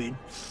fucking would have been.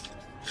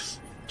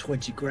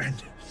 20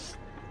 grand.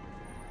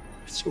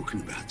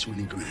 Talking about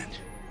 20 grand.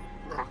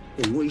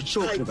 Hey, what are you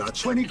talking about?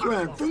 20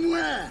 grand? From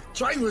where?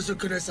 Train was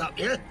hooking us up,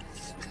 yeah?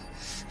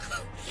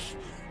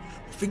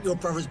 I think your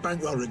brother's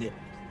bankrolling it.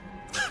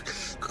 What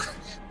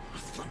the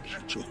fuck are you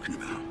talking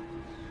about?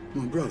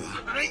 My brother?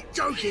 I ain't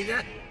joking,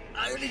 yeah?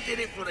 I only did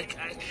it for the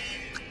cash.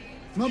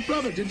 My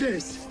brother did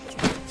this?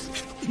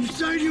 You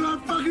saying your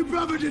own fucking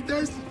brother did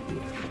this?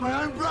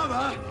 My own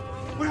brother?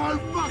 My own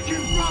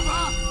fucking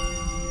brother?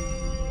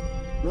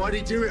 Why'd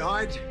he do it,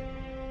 Hyde?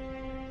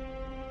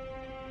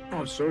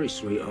 I'm sorry,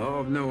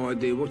 sweetheart. I've no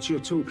idea what you're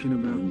talking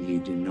about. You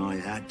deny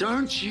that.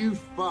 Don't you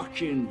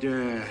fucking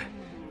dare.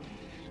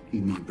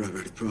 You, my brother,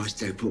 had a price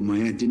tag put on my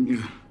head, didn't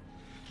you?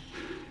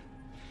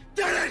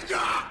 Did it,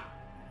 I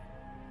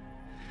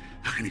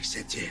can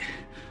accept it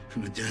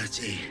from a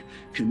dirty,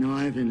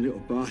 conniving little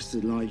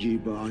bastard like you,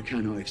 but I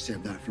cannot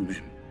accept that from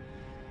him.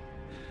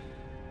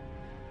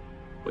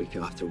 Week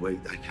after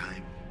week they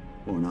came,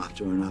 one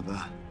after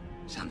another,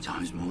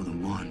 sometimes more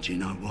than one. Do you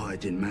know why?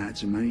 It didn't matter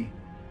to me.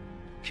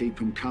 Keep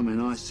them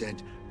coming, I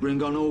said.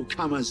 Bring on all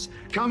comers.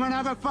 Come and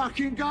have a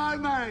fucking go,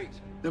 mate!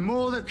 The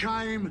more that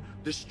came,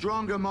 the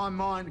stronger my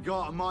mind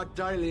got, and my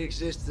daily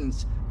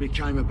existence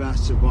became about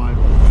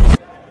survival.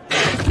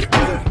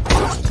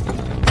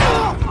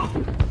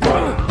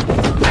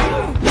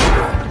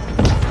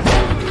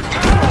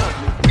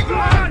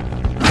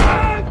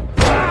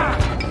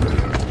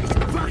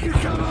 Fucking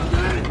come on,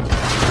 then!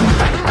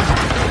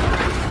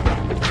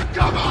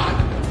 Come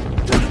on!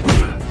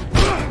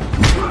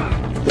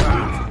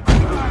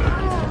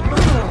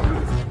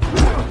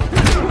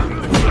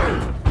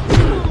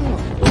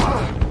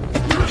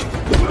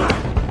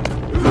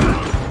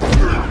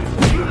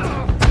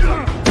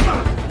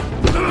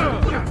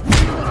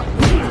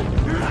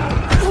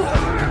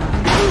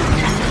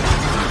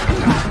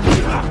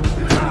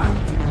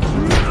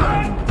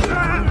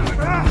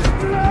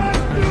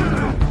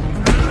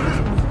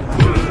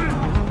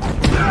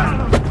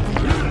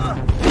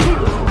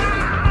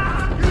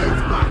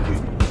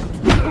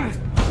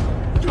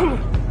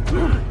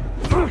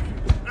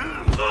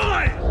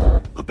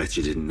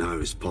 You didn't know it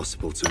was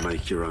possible to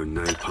make your own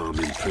napalm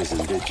in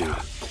prison, did you?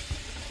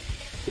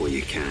 Well,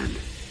 you can.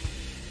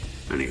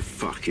 And it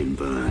fucking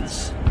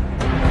burns.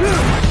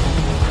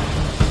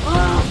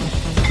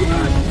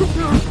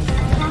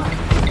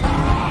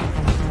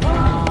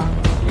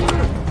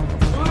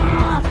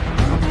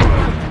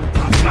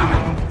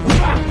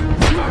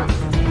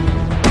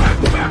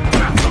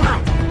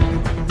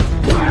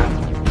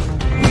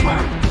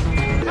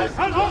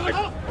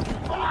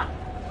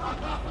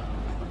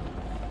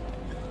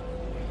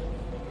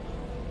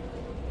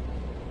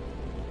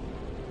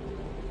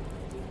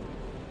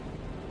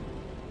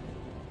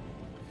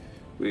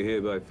 We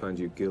hereby find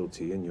you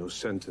guilty, and your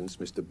sentence,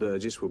 Mr.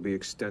 Burgess, will be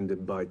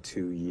extended by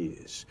 2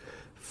 years.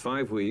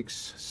 5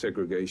 weeks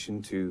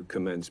segregation to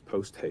commence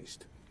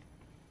post-haste.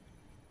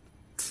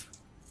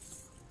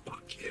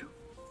 Fuck you.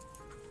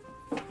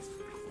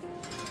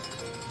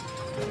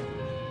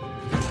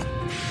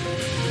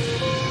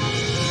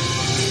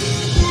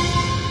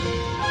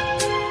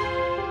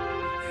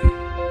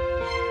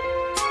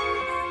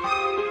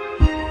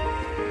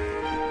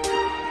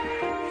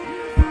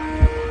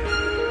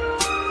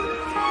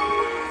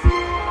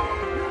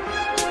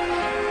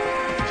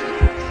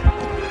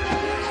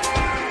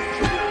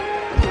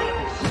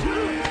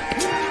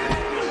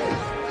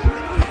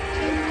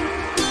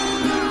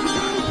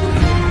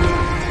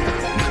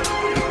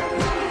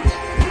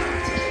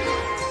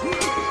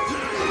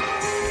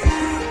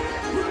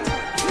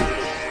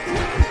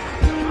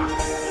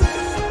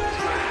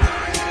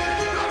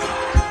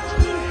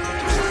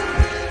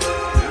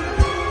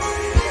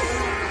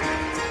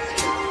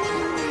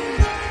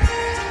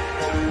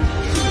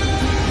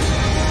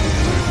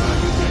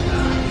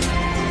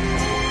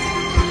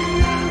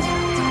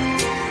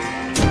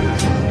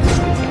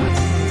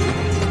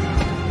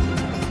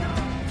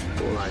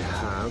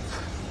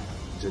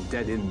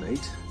 Dead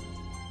inmate,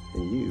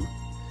 and you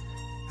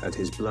had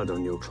his blood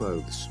on your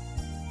clothes.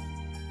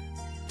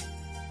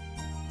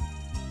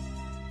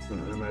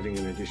 I'm adding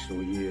an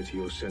additional year to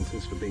your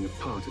sentence for being a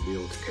part of the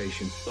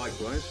altercation.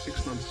 Likewise,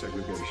 6 months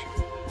segregation.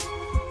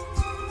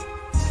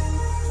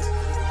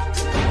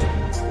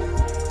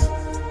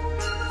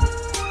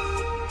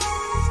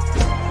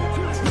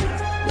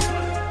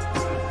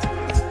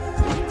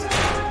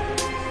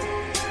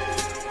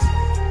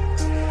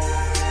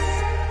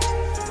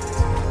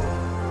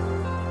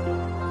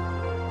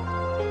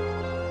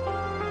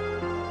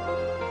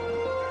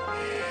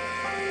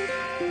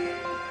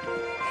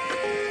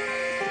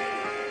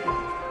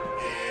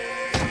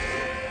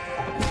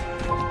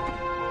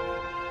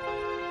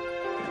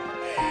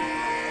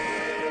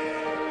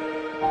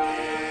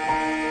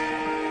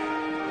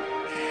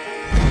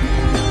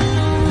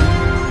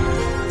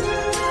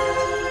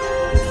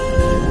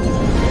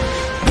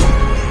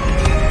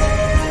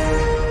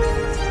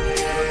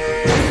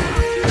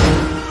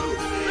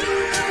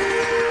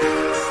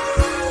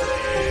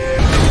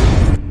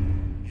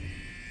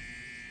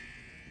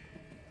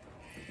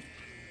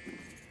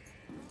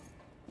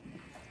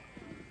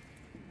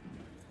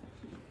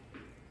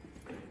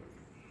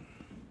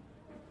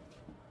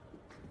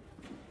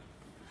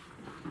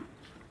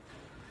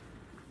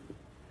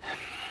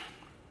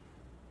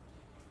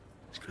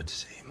 Good to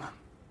see you, Mum.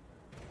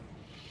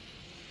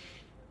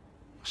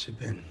 What's it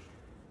been?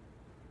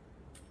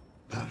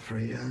 About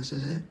 3 years,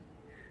 is it?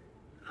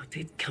 I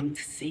did come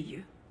to see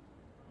you.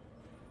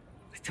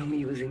 They told me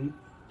you was in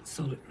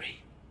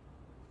solitary.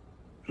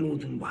 More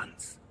than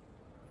once.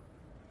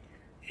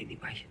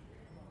 Anyway,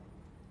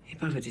 your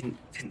brother didn't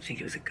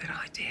think it was a good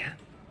idea.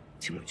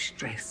 Too much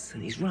stress,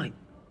 and he's right.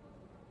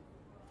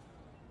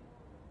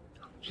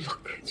 Oh,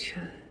 look at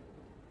you.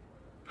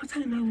 I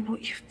don't know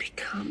what you've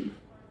become.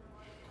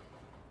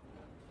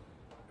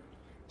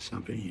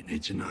 Something you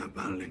need to know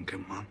about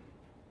Lincoln, Mum.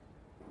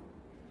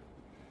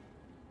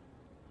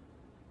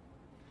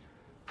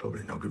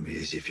 Probably not going to be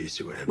easy for you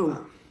to ever.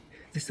 Well,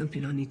 there's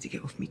something I need to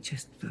get off my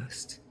chest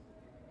first.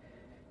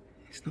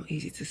 It's not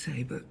easy to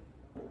say, but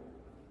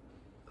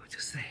I'll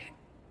just say it.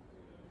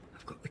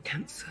 I've got the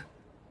cancer.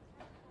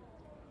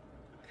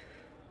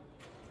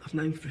 I've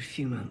known for a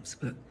few months,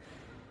 but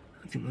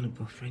I didn't want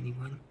to bother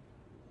anyone.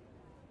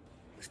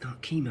 I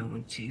start chemo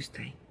on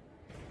Tuesday.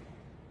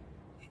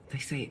 They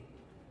say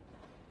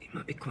it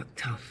might be quite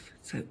tough,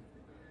 so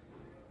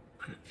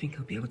I don't think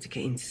I'll be able to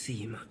get in to see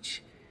you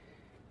much.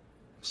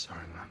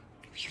 Sorry, Mum.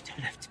 You don't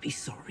have to be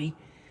sorry.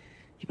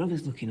 Your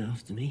brother's looking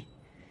after me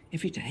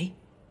every day.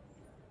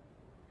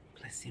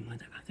 Bless him, I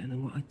don't know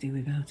what I'd do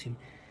without him.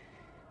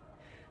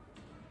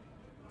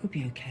 We'll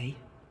be okay.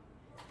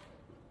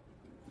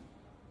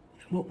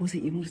 What was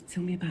it you wanted to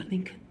tell me about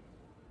Lincoln?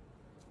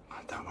 Oh,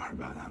 don't worry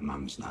about that,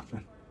 Mum's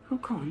nothing. Oh,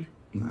 go on.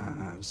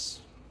 Nah,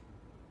 it's...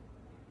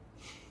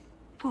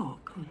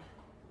 What? Go on.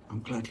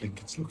 I'm glad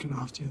Lincoln's looking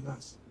after you,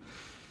 that's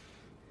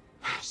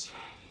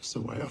a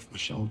weight off my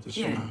shoulders,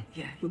 you know.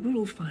 Yeah. Well, we're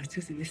all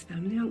fighters in this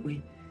family, aren't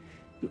we?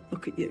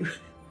 Look at you.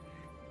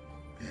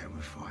 Yeah,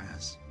 we're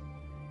fighters.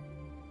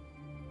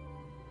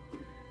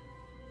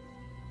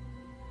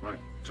 Right,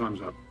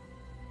 time's up.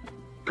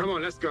 Come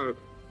on, let's go.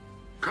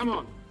 Come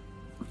on.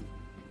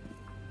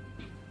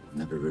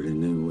 Never really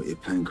knew what your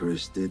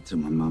pancreas did till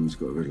my mum's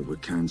got rid of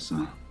with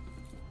cancer.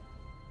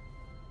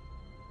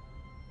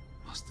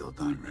 I still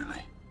don't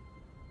really.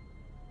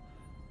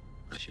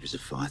 But she was a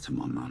fighter,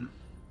 my mum.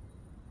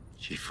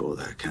 She fought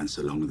that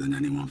cancer longer than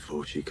anyone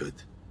thought she could.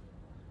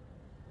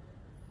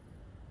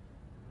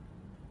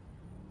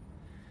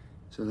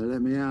 So they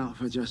let me out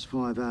for just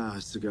 5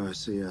 hours to go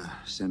see her.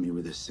 Sent me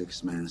with a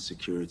 6-man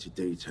security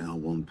detail,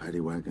 1 paddy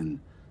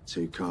wagon,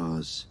 2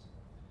 cars.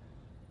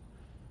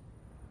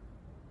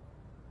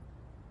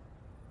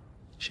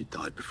 She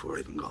died before I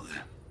even got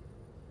there.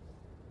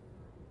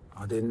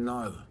 I didn't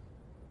know.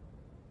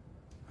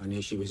 I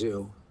knew she was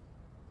ill.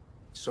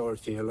 Sorry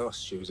for your loss.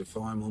 She was a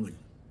fine woman.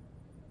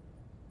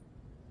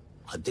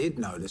 I did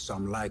know that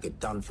some lag had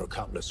done for a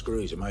couple of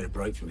screws and made a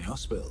break from the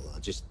hospital. I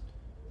just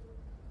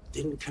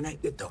didn't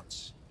connect the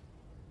dots.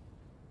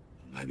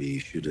 Maybe you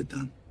should have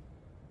done.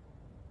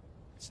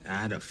 So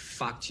how the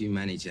fuck do you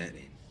manage that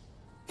then?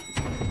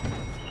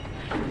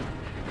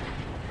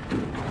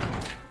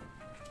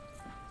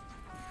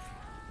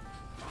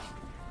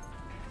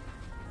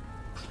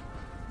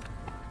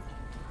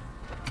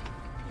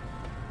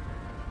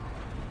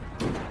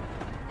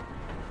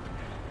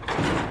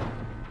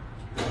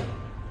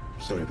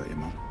 Sorry about your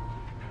mom.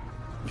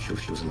 I'm sure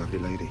she was a lovely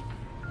lady.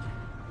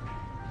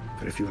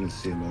 But if you wanted to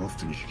see her more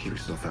often, you should keep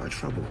yourself out of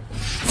trouble.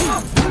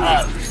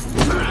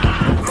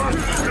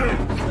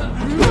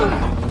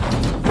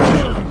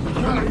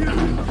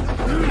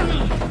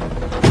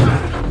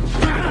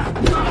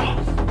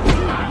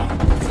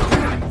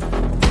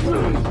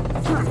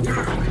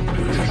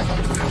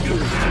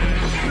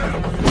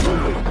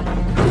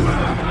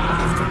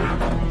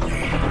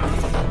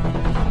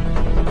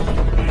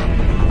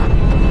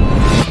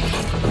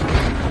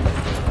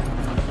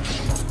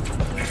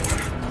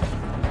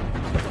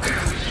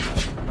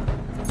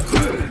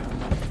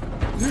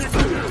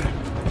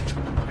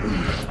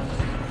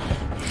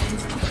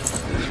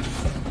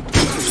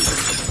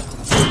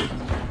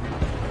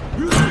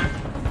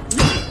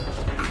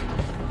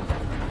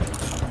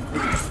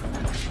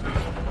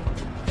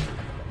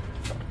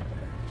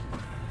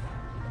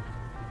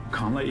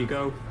 Can't let you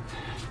go.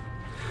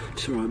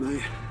 It's all right,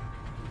 mate.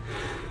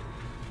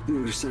 You're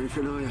not going to say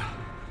anything, are you?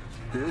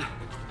 Yeah?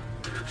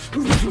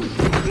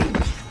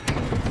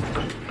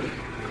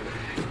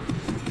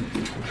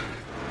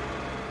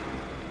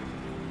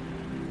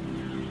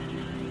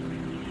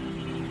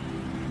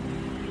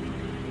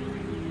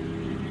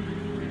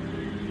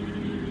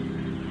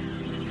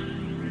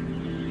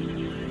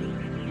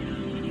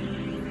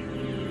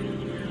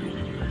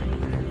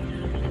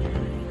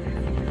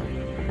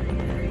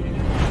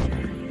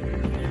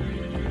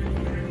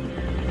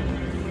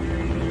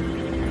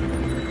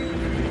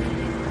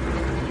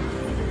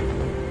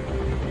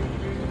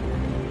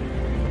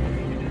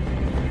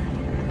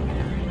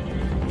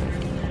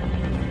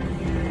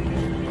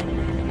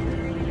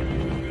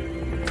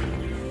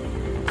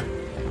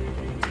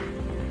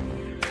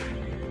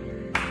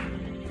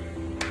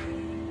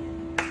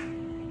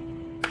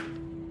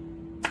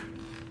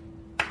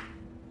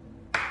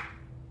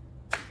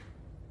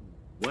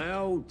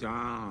 Well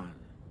done.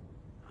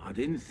 I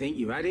didn't think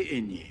you had it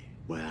in you.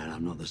 Well,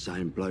 I'm not the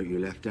same bloke you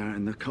left out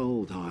in the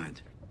cold,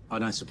 Hyde. I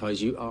don't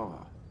suppose you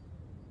are.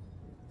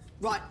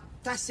 Right,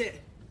 that's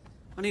it.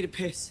 I need a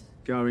piss.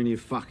 Go in your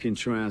fucking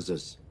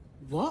trousers.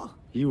 What?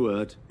 You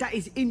heard. That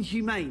is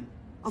inhumane.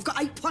 I've got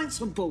 8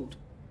 pints on board.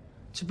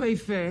 To be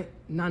fair,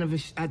 none of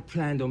us had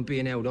planned on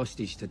being held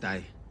hostage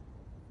today.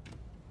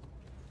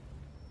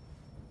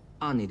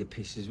 I need a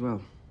piss as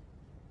well.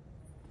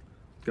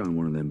 Go in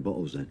one of them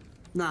bottles, then.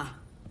 Nah,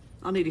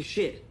 I need a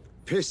shit.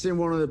 Piss in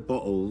one of the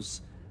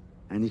bottles,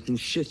 and you can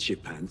shit your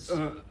pants.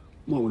 Might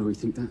want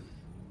to rethink that.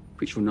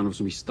 Pretty sure none of us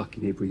will be stuck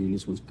in here breathing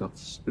this one's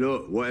guts.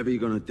 Look, whatever you're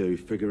gonna do,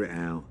 figure it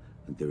out,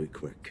 and do it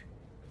quick.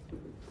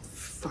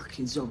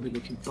 Fucking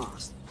zombie-looking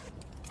bastard.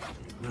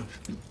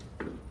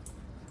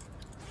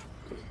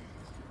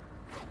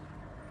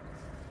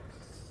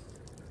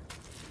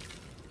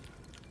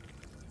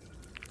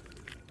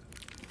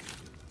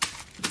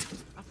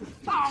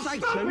 Oh,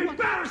 stop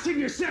embarrassing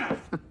yourself!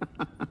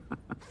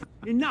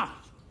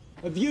 Enough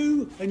of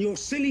you and your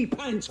silly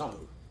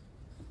panto.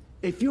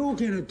 If you're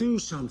gonna do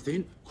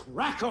something,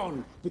 crack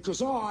on,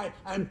 because I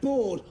am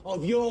bored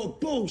of your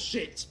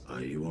bullshit. Oh,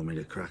 you want me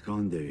to crack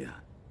on, do you?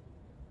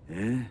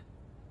 Yeah?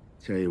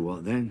 Tell you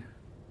what, then.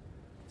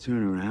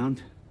 Turn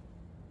around.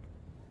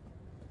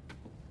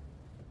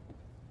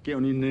 Get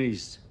on your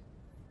knees.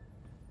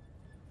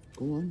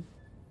 Go on.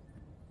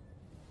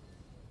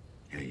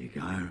 There you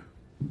go.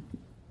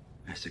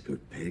 That's a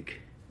good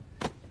pig.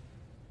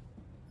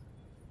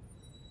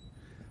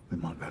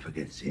 When my brother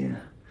gets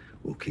here,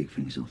 we'll kick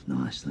things off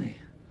nicely.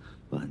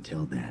 But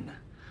until then,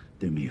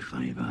 do me a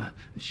favour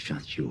and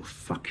shut your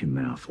fucking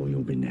mouth or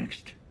you'll be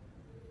next.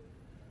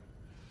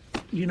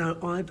 You know,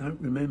 I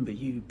don't remember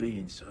you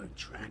being so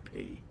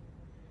trappy.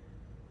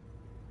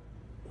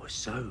 Or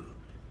so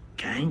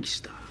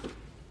gangster.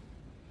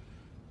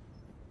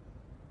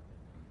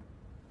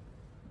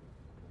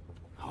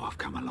 Oh, I've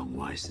come a long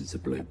way since the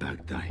Blue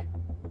Bag Day.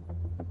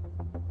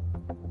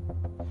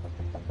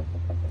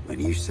 When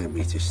you sent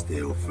me to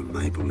steal from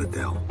Mabel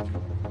Liddell,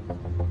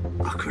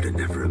 I could have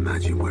never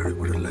imagined where it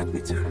would have led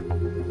me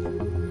to.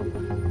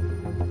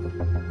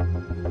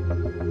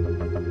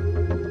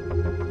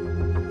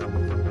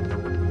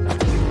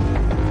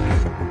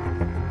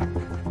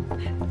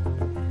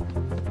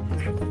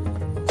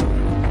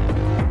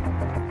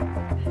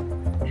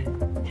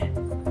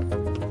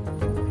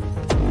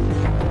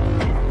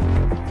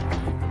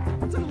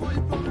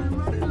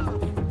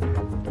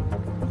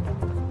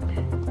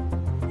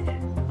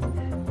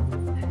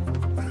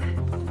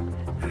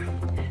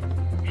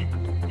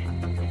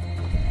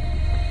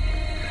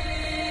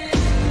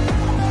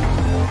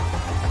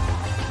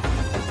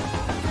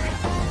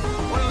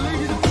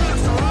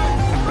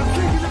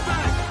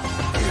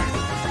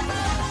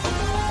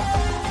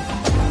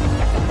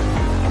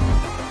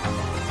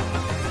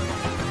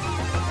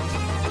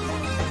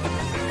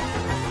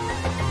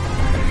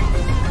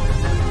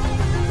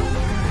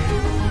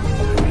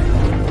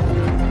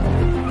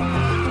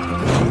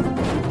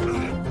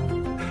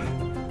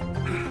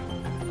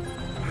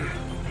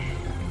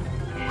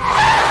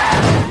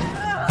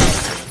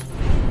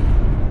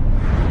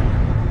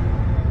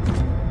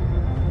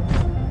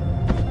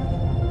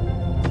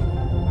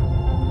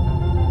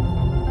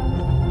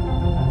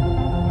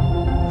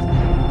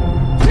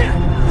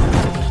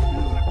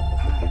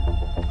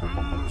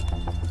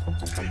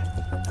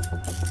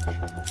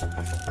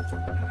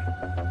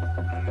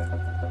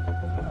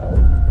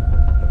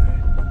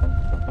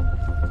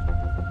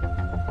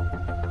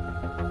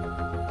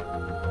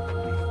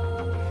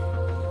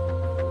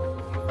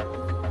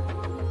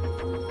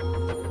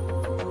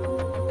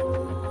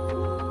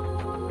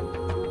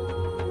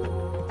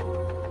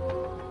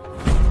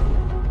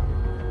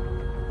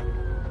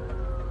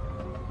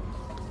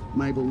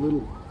 Mabel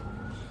Little.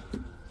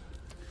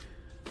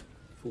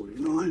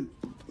 49.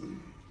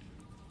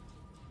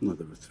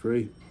 Mother of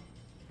 3.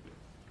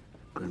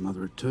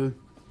 Grandmother of 2.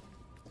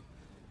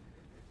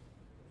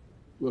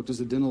 Worked as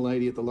a dinner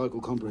lady at the local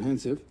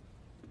comprehensive.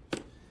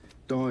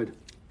 Died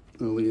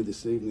earlier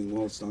this evening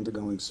whilst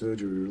undergoing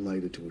surgery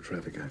related to a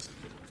traffic accident.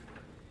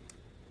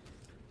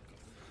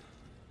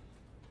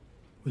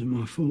 Wasn't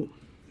my fault.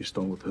 You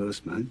stole a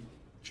purse, man.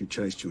 She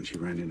chased you and she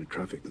ran into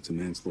traffic. That's a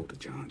manslaughter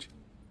charge.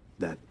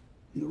 That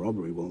and the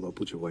robbery, well, they'll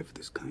put you away for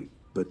this cane.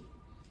 But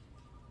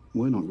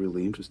we're not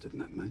really interested in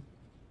that, mate.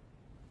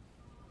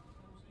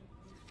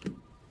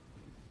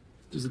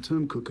 Does the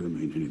term cuckoo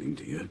mean anything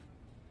to you?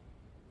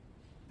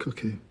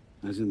 Cuckoo?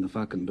 As in the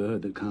fucking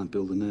bird that can't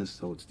build a nest,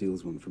 so it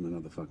steals one from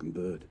another fucking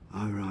bird.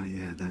 Oh, right,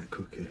 yeah, that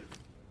cuckoo.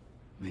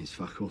 Means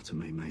fuck all to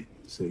me, mate.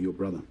 See, your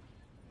brother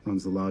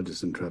runs the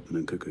largest entrapment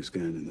and cuckoo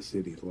scan in the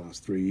city. The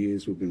last 3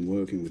 years, we've been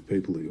working with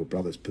people that your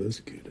brother's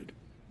persecuted.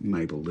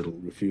 Mabel Little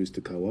refused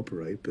to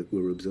cooperate, but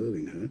we're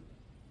observing her.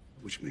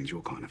 Which means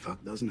you're kind of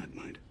fucked, doesn't it,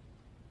 mate?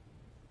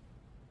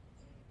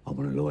 I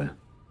want a lawyer.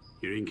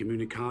 You're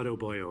incommunicado,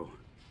 boyo.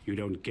 You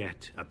don't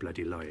get a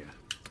bloody lawyer.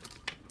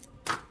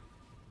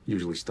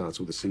 Usually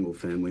starts with a single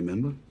family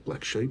member.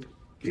 Black sheep.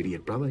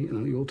 Idiot brother, you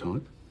know, your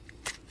type.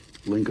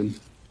 Lincoln.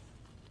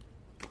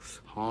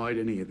 hide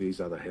any of these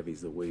other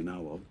heavies that we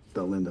know of,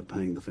 they'll end up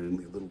paying the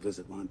family a little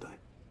visit, won't they?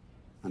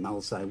 And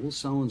they'll say, well,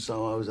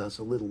 so-and-so owes us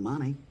a little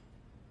money,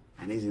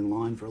 and he's in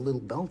line for a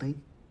little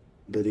belting.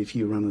 But if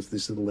you run us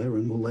this little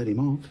errand, we'll let him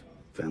off.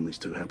 Families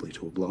too happily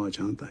to oblige,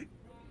 aren't they?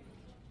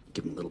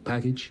 Give them a little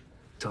package,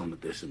 tell them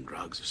that there's some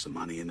drugs or some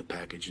money in the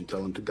package, and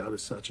tell them to go to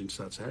such and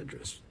such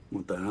address.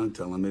 What they don't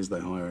tell them is they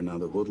hire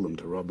another hoodlum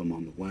to rob them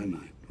on the way,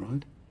 mate,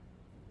 right?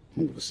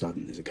 All of a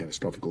sudden, there's a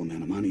catastrophic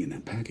amount of money in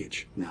that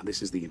package. Now,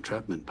 this is the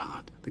entrapment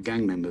part. The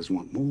gang members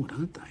want more,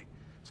 don't they?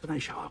 So they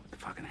show up at the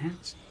fucking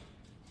house.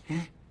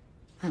 Yeah?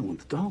 They want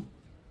the doll.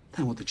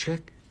 They want the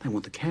check. They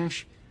want the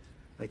cash.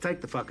 They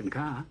take the fucking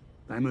car.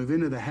 They move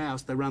into the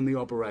house. They run the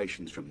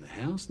operations from the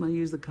house, and they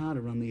use the car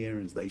to run the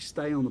errands. They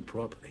stay on the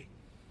property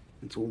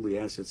until all the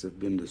assets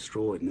have been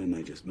destroyed, and then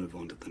they just move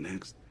on to the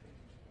next.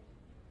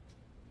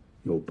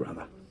 Your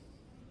brother,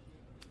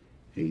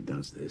 he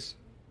does this.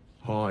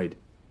 Hyde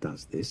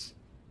does this.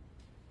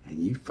 And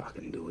you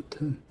fucking do it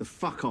too. The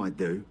fuck I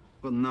do?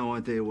 Got no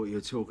idea what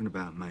you're talking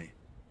about, mate.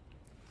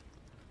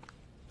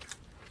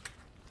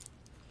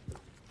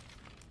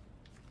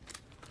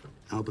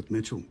 Albert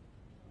Mitchell,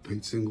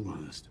 Pete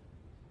Singlehurst,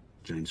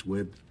 James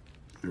Webb,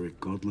 Eric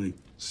Godley,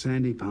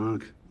 Sandy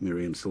Park,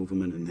 Miriam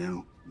Silverman, and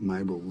now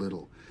Mabel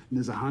Little. And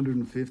there's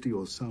 150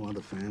 or so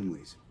other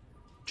families.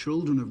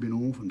 Children have been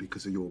orphaned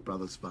because of your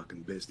brother's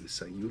fucking business,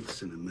 so you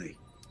listen to me.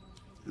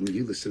 And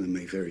you listen to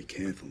me very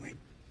carefully.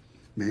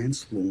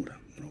 Manslaughter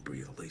and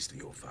robbery are the least of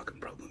your fucking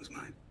problems,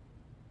 mate.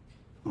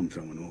 I'm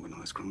throwing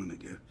organised crime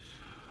at you.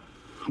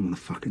 I want a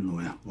fucking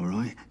lawyer, all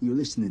right? You're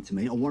listening to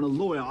me. I want a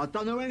lawyer. I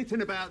don't know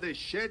anything about this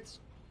shit.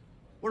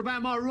 What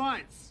about my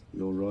rights?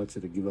 Your rights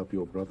are to give up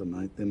your brother,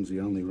 mate. Them's the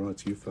only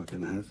rights you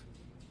fucking have.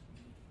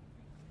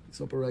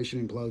 This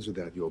operation implodes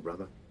without your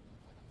brother.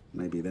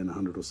 Maybe then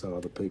 100 or so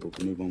other people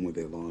can move on with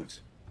their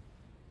lives.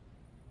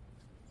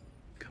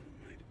 Come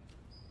on, mate.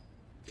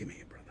 Give me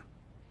your brother.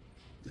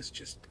 Let's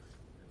just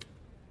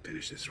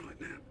finish this right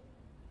now.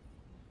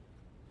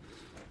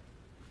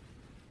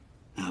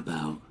 How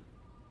about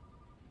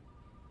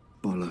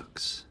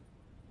bollocks?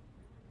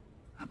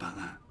 How about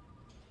that?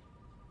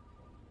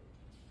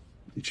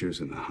 You're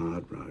choosing the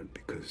hard road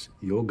because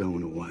you're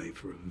going away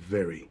for a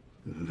very,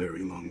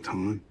 very long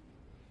time.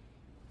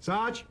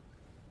 Sarge?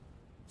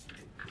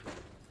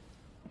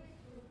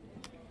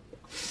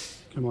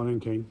 Come on in,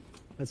 King.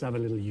 Let's have a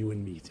little you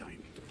and me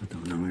time. I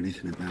don't know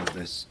anything about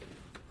this.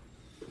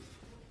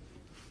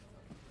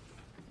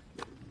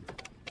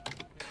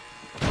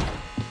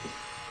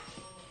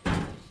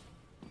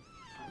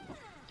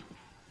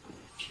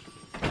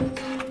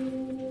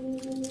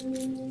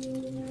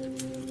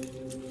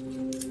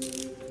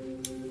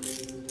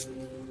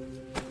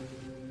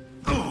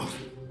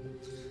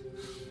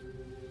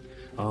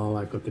 Oh,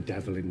 I've got the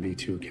devil in me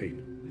too,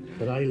 King.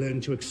 But I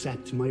learned to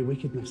accept my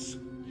wickedness.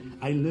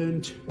 I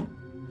learned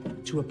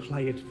to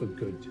apply it for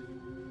good.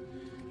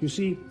 You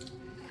see,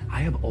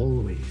 I have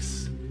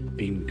always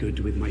been good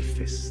with my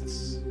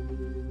fists.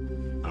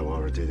 I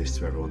want to do this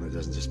to everyone that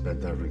doesn't just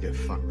bend over and get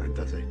fucked, then,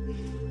 does he?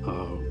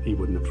 Oh, he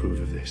wouldn't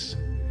approve of this.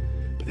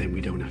 But then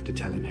we don't have to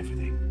tell him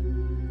everything.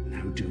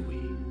 Now do we?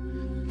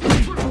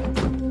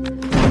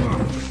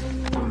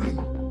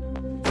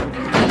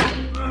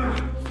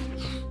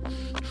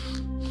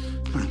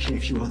 Thank you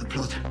if you are the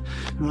plot.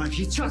 Right, if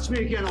you touch me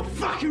again, I'll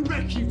fucking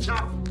wreck you,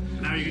 tough!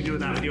 Now you can do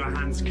that with your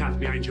hands capped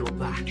behind your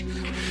back.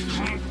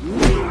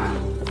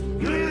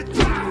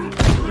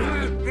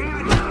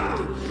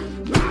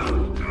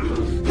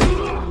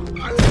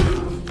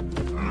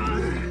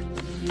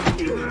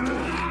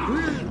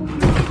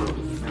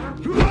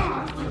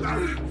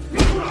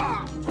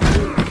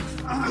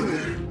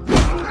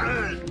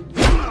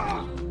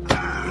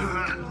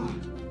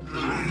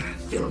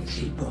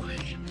 Filthy boy.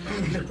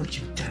 Look what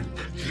you've done.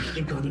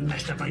 You've gone and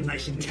messed up my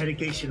nice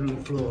interrogation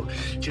room floor.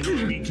 Do you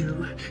know what we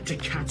do to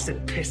cats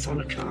that piss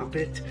on a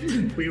carpet?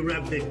 We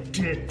rub their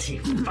dirty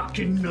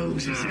fucking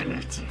noses in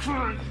it.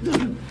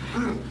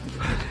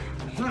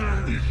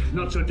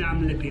 Not so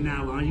damn lippy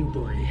now, are you,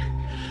 boy?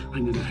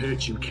 I'm gonna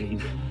hurt you,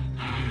 Kane.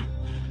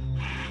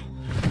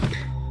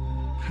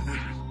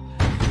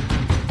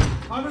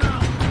 Open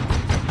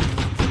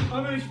up!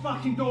 Open these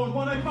fucking doors,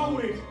 why are they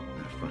bolted?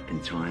 No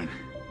fucking time.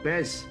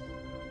 Bez,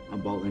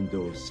 I'm bolting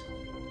doors.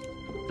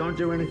 Don't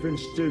do anything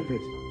stupid.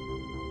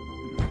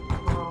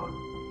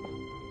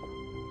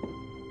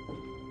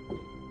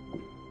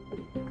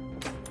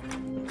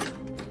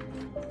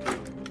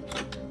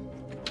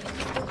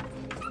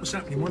 What's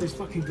happening? Why is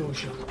fucking door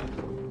shut?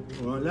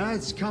 All right,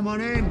 lads, come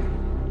on in.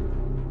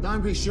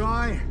 Don't be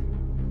shy.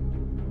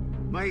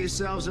 Make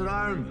yourselves at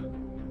home.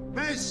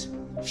 Bez,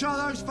 shut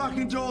those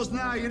fucking doors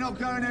now. You're not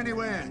going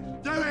anywhere.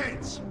 Do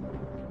it!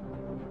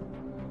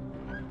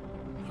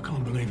 I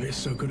can't believe it. It's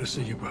so good to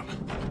see you, brother.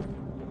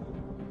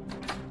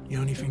 The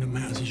only thing that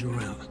matters is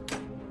you're out.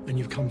 And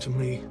you've come to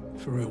me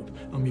for help.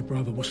 I'm your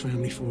brother. What's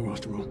family for,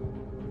 after all?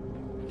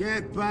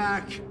 Get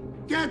back!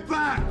 Get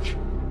back!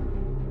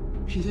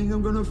 You think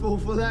I'm gonna fall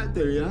for that,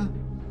 do ya?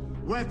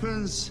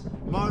 Weapons,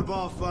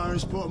 mobile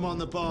phones, put them on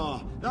the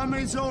bar. That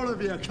means all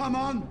of you. Come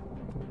on!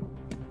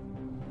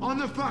 On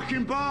the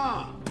fucking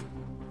bar!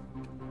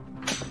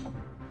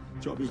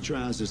 Drop your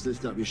trousers,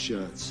 lift up your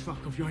shirts.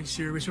 Fuck off, you ain't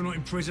serious. You're not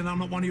in prison. I'm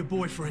not one of your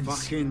boyfriends.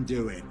 Fucking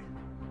do it.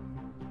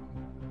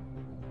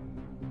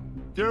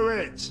 Do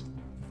it!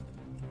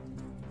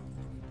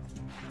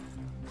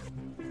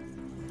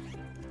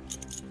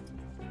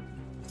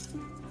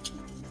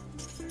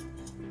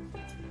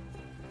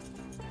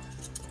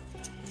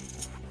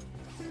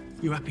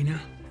 You happy now?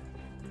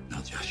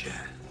 Not just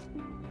yet.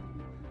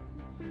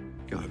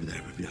 Go over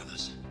there with the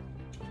others.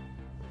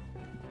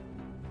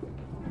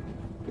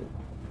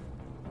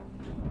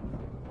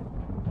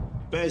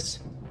 Bez,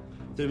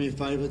 do me a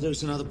favour, do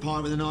us another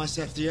pint with a nice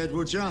hefty head,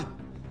 would ya?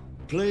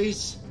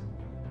 Please?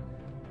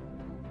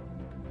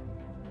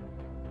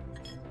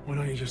 Why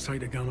don't you just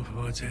take the gun off of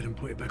Hyde's head and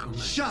put it back on me?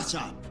 Shut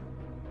up!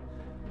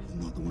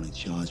 You're not the one in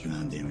charge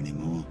around here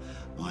anymore.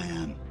 I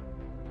am.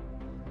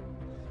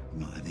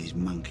 You might have these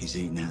monkeys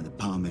eating out the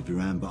palm of your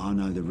hand, but I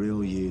know the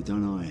real you,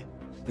 don't I?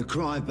 The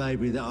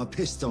crybaby that I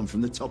pissed on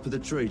from the top of the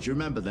tree. Do you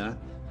remember that?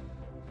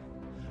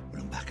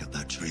 Well, I'm back up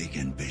that tree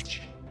again, bitch.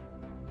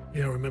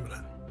 Yeah, I remember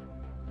that.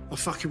 I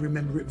fucking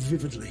remember it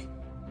vividly.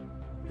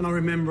 And I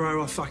remember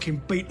how I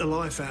fucking beat the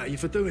life out of you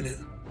for doing it.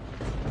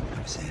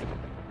 That was it.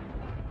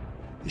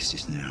 This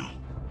is now.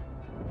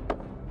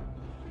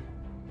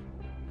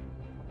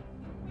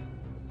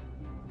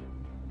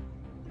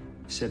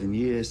 "7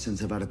 years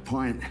since I've had a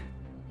pint.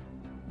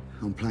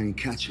 I'm playing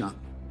catch-up.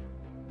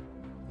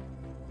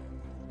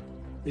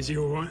 Is he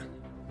all right?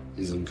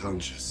 He's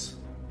unconscious.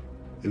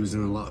 He was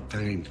in a lot of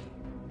pain.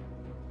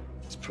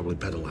 It's probably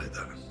better like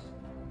that.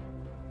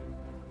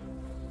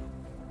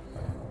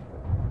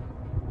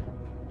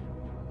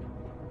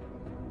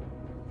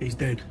 He's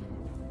dead.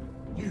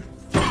 You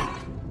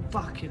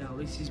fucking hell,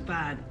 this is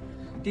bad.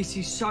 This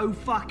is so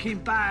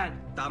fucking bad.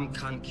 Dumb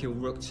cunt kill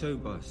Rook too,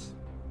 boss.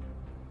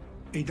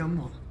 He done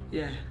what?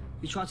 Yeah,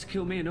 he tried to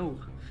kill me and all.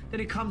 Then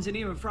he comes in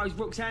here and throws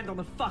Rook's hand on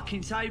the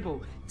fucking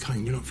table.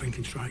 Kane, you're not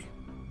thinking straight.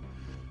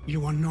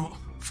 You are not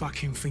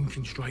fucking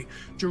thinking straight.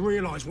 Do you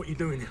realise what you're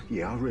doing here?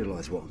 Yeah, I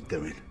realise what I'm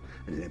doing,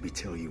 and let me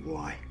tell you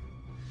why.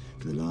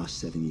 For the last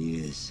 7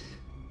 years,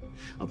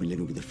 I've been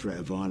living with the threat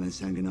of violence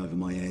hanging over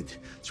my head,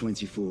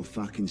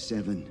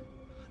 24/7.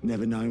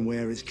 Never knowing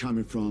where it's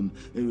coming from,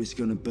 who it's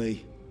gonna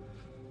be.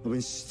 I've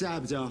been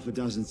stabbed half a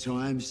dozen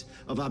times.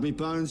 I've had my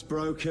bones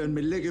broken,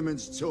 my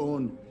ligaments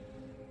torn.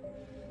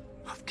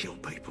 I've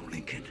killed people,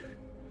 Lincoln,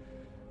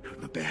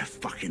 with my bare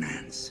fucking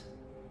hands.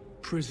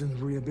 Prison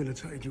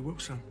rehabilitated you,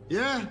 Wilson.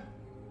 Yeah?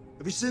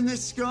 Have you seen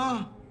this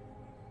scar?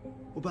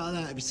 What about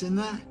that? Have you seen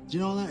that? Do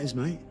you know what that is,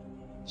 mate?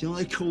 Do you know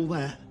what they call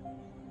that?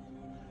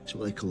 It's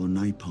what they call a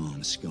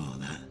napalm scar,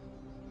 that.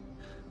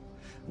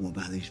 And what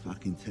about these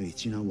fucking teeth?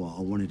 Do you know what?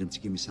 I wanted them to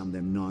give me some of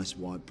them nice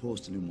white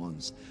porcelain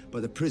ones.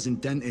 But the prison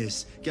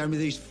dentist gave me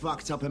these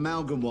fucked up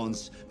amalgam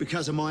ones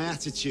because of my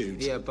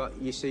attitude. Yeah, but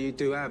you see, you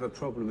do have a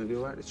problem with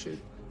your attitude.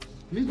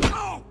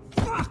 Oh,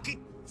 fucking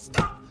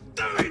stop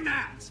doing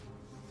that!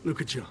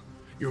 Look at you.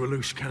 You're a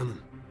loose cannon.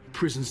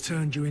 Prison's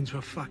turned you into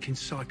a fucking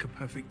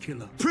psychopathic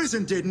killer.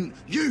 Prison didn't.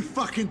 You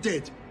fucking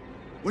did.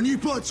 When you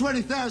put a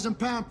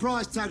 £20,000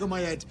 price tag on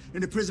my head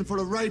in a prison full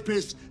of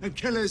rapists and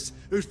killers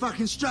who'd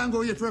fucking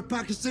strangle you for a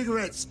pack of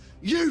cigarettes,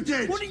 you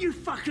did! What do you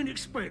fucking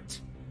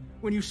expect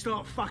when you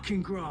start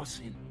fucking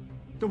grassing?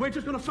 That we're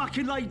just gonna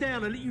fucking lay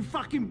down and let you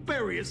fucking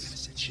bury us? I never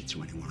said shit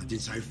to anyone. I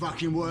didn't say a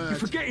fucking word. You're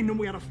forgetting that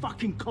we had a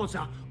fucking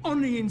cozzer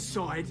on the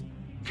inside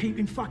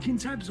keeping fucking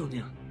tabs on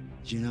you.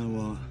 Do you know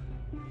what?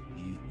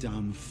 You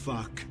dumb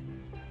fuck.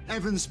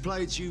 Evans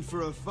played you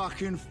for a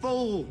fucking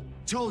fool.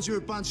 Told you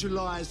a bunch of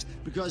lies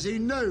because he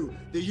knew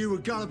that you were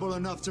gullible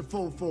enough to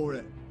fall for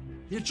it.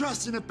 You're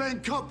trusting a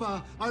bent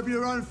copper over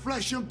your own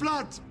flesh and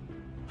blood.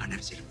 I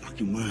never said a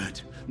fucking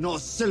word. Not a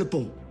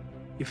syllable.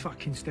 You're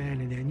fucking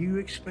standing there and you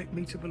expect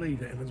me to believe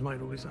that Evans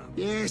made all this up?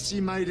 Yes, he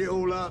made it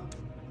all up.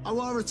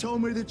 O'Hara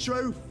told me the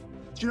truth.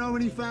 Do you know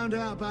when he found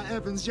out about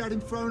Evans, you had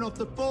him thrown off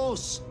the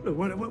force? Look,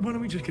 why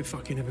don't we just give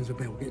fucking Evans a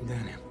bell, get him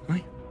down here,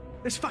 right?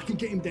 Let's fucking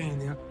get him down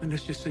there and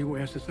let's just see what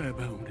he has to say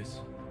about all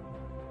this.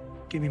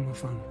 Give him my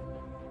phone.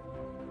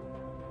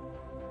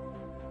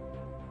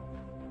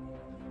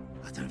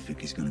 I don't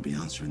think he's going to be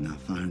answering that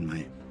phone,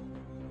 mate.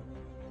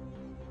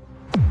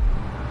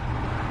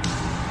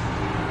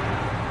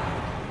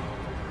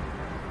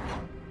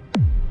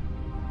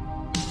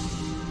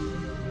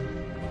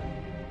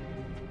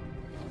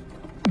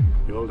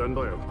 You all done,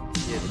 Boyle?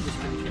 Yeah, just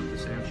finishing the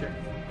sound check.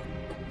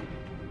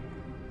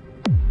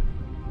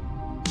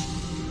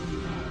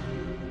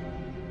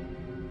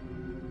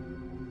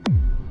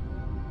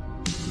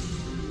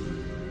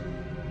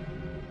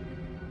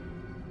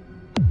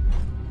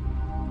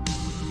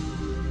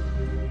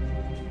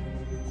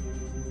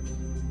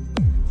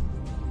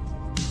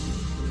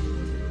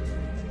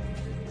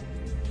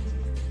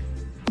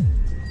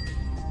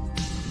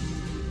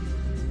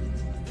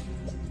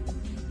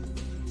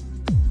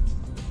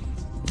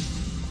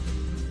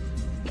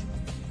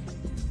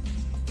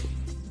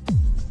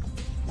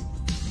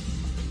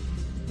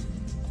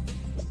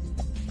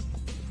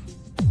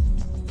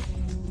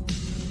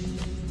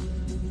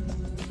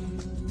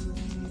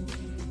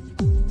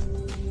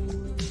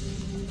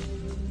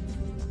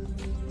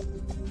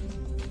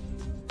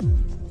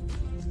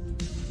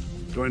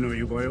 Do I know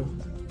you, Boyle?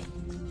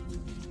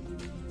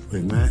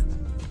 We met.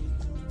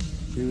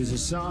 He was a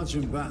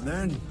sergeant back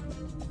then.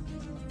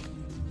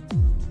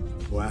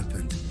 What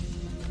happened?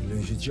 You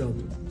lose your job?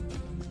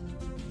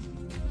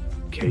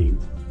 Kane.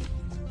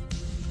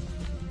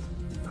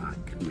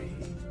 Fuck me.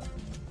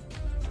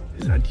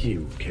 Is that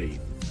you,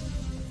 Kane?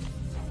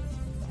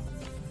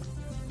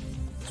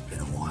 It's been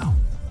a while.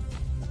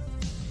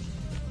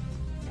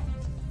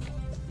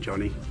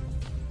 Johnny,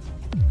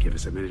 give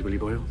us a minute, will you,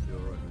 Boyle?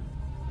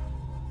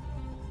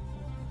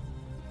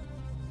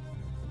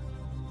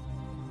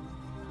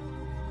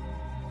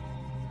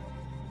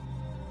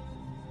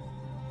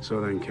 So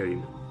then,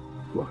 Kane,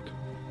 what?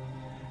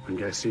 I'm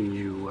guessing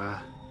you,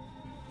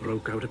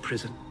 broke out of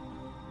prison.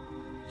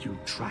 You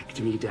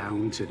tracked me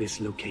down to this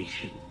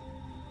location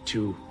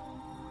to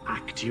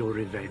act your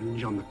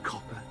revenge on the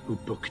copper who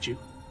booked you?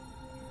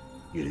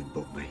 You didn't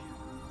book me.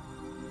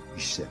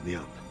 You set me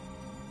up.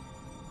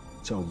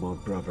 Told my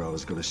brother I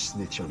was gonna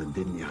snitch on him,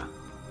 didn't you?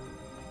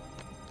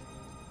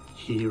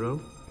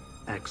 Hero,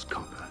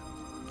 ex-copper,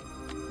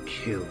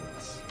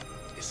 kills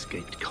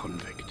escaped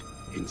convict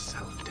in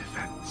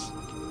self-defense.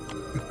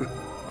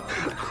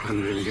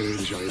 I'm really gonna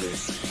enjoy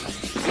this.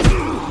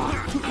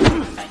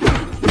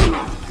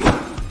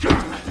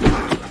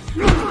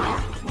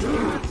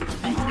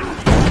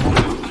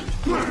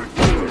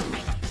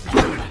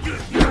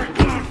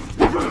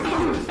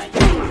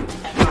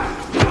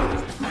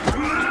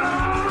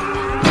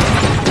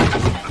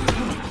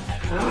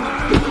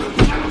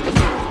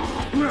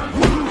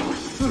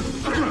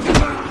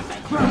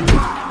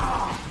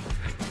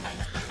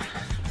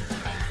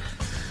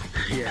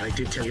 Yeah, I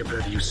did tell your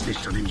brother you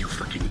snitched on him, you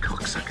fucking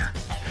cocksucker.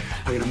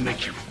 I'm gonna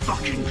make you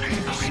fucking pay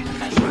for it.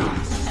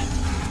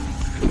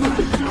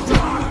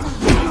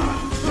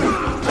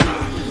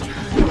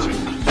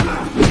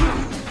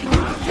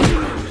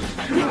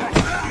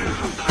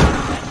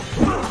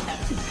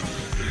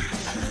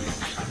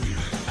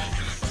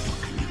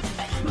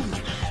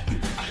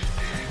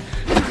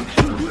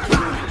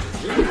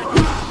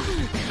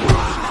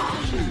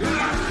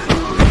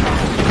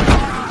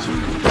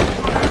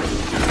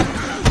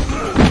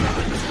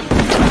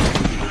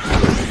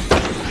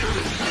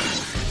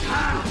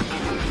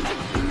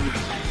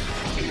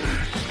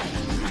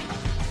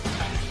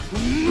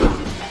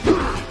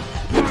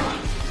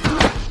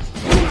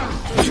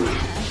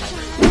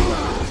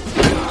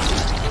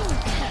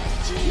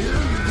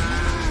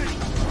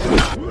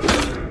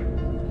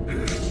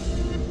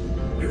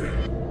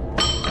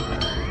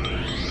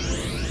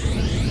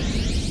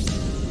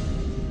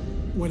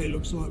 Well, it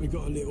looks like we've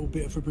got a little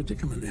bit of a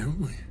predicament there,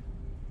 haven't we?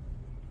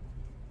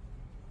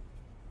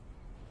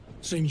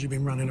 Seems you've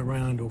been running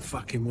around all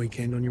fucking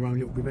weekend on your own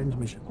little revenge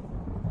mission.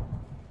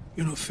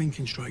 You're not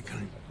thinking straight,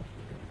 Kane.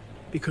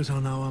 Because I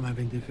know I'm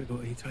having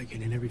difficulty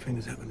taking in everything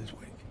that's happened this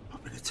week.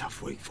 It's been a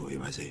tough week for you,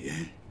 has it,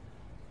 yeah?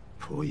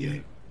 Poor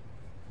you.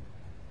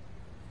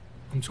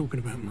 I'm talking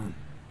about Mum.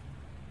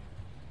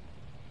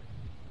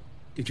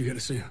 Did you get to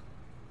see her?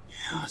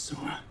 Yeah, I saw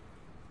her.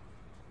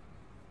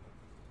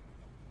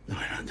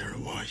 Lying under a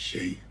white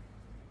sheet.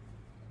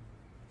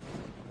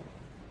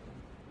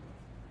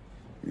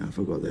 You know, if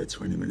I got there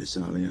 20 minutes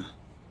earlier,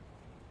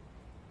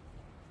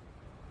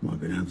 might have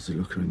been able to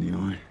look her in the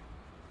eye,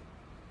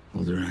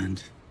 hold her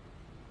hand,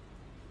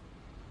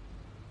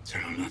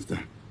 tell her I loved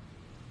her.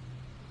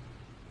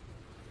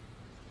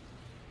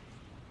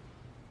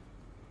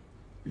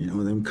 You know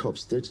what them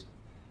cops did?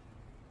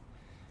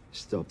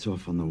 Stopped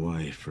off on the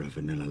way for a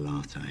vanilla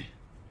latte.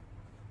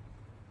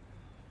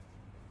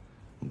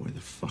 Where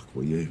the fuck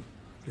were you?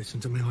 Listen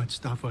to me, I had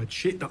stuff, I had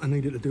shit that I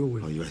needed to deal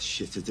with. Oh, you had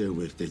shit to deal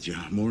with, did you?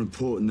 More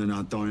important than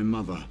our dying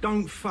mother.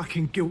 Don't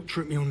fucking guilt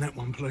trip me on that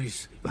one,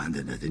 please.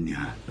 Abandoned her, didn't you?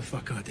 The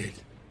fuck I did.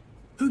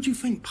 Who do you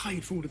think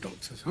paid for all the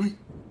doctors, huh?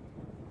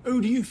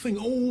 Who do you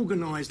think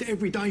organised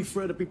every day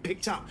for her to be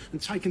picked up and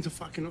taken to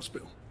fucking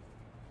hospital?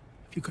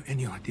 Have you got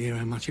any idea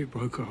how much it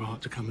broke her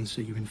heart to come and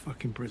see you in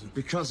fucking prison?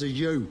 Because of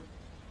you.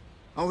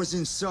 I was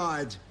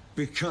inside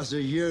because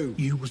of you.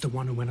 You was the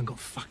one who went and got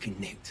fucking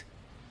nicked.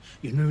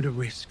 You knew the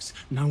risks.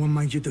 No one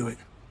made you do it.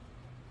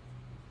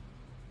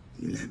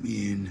 You let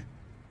me in,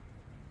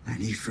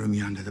 and he threw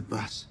me under the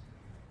bus.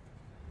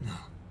 No.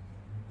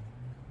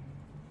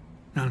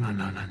 No.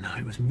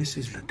 It was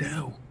Mrs.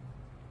 Liddell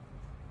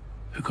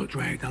who got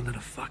dragged under the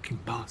fucking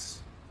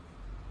bus.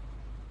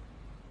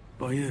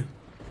 By you.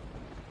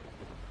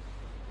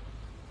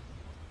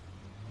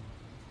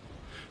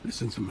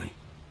 Listen to me.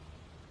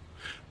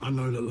 I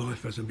know that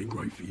life hasn't been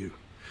great for you,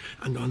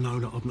 and I know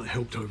that I've not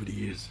helped over the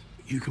years.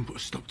 You can put a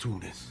stop to all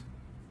this.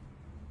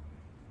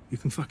 You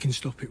can fucking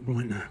stop it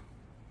right now.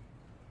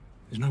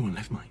 There's no one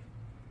left, mate.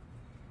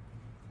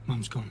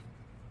 Mum's gone.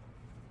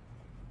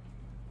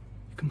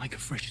 You can make a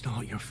fresh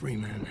start. You're a free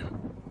man now.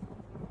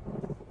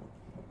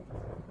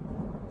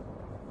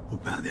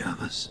 What about the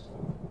others?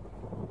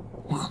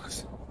 What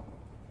others?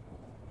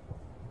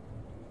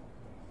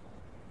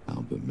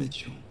 Albert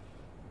Mitchell,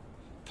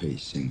 Pete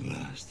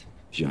Singlehurst,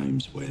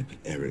 James Webb,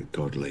 Eric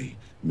Godley,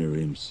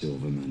 Miriam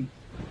Silverman,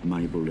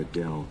 Mabel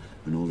Liddell,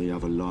 and all the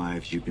other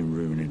lives you've been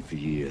ruining for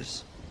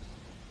years.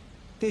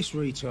 This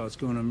retard's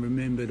gone and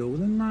remembered all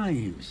the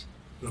names.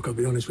 Look, I'll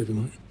be honest with you,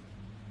 mate.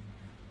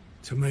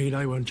 To me,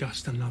 they weren't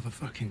just another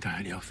fucking day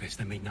at the office.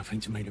 They mean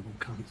nothing to me, they're all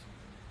cunts.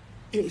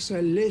 It's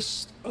a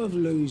list of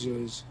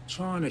losers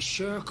trying to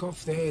shirk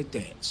off their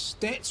debts.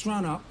 Debts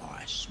run up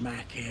by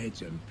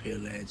smackheads and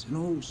pillheads and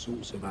all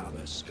sorts of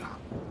other scum.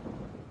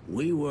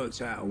 We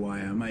worked out a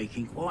way of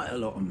making quite a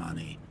lot of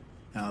money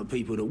out of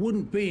people that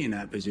wouldn't be in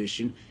that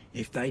position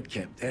if they'd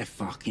kept their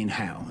fucking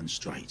hat on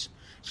straight.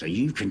 So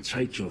you can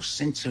take your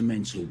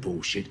sentimental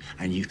bullshit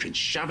and you can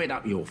shove it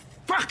up your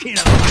fucking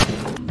ass.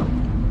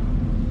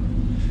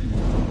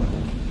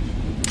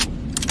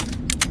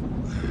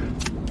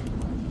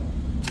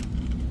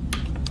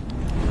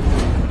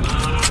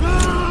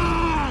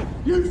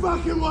 You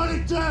fucking want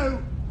it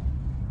too!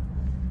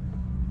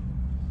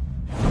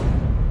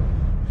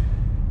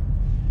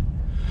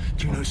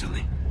 Do you know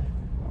something?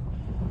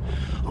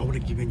 I would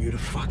have given you the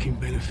fucking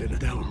benefit of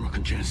the doubt on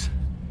Rockin' Chance.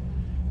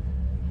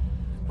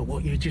 But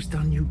what you just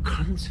done, you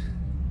cunt?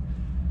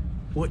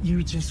 What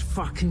you just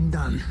fucking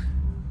done?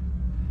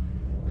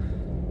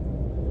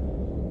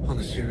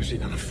 I'm seriously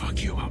gonna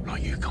fuck you up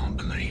like you can't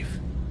believe.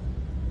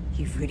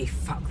 You've really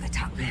fucked it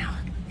up now,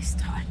 this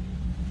time.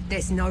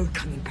 There's no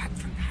coming back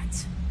from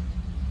that.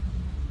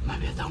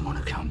 Maybe I don't want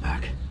to come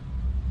back.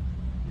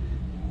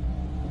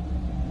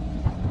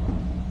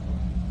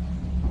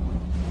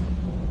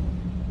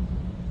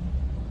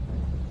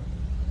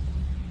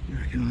 You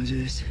reckon I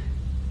do this?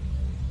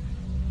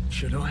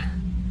 Should I?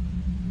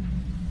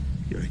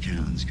 Your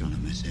accountant's gonna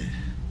miss it.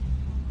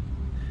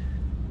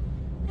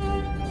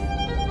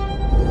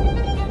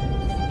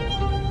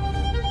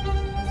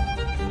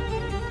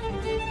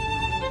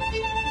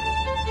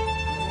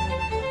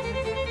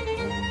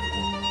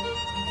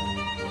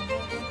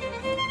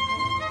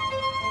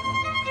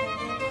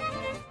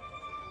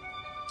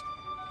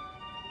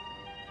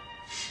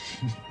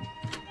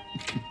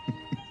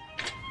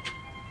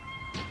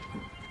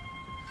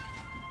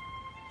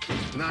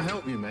 Can I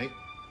help you, mate?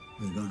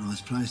 We've got a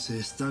nice place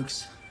here,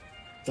 Stokes.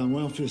 Done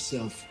well for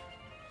yourself.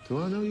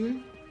 Do I know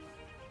you?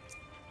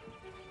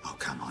 Oh,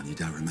 come on, you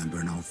don't remember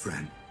an old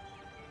friend.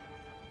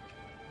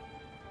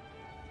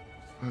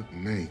 Fuck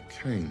me,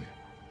 Kane.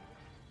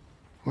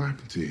 What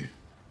happened to you?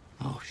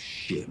 Oh,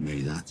 shit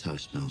me, that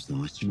toast smells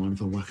nice. Do you mind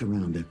if I whack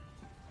around it?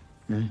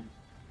 Yeah?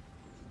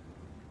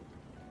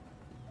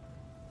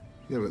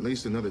 You have at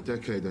least another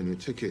decade on your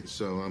ticket,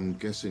 so I'm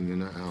guessing you're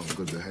not out on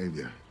good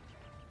behavior.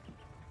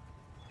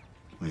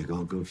 Well, you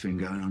got a good thing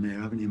going on here,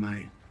 haven't you,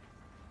 mate?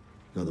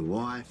 Got the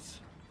wife,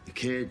 the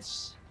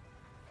kids,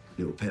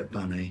 little pet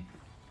bunny.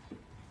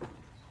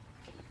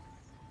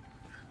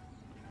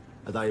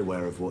 Are they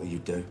aware of what you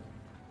do?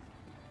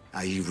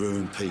 How you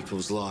ruin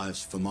people's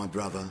lives for my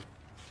brother?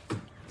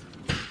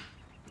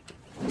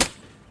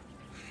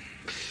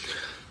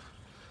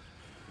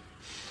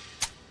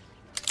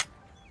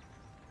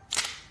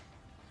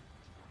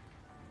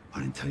 I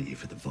didn't take you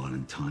for the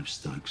violent type,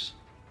 Stokes.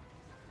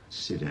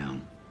 Sit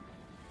down.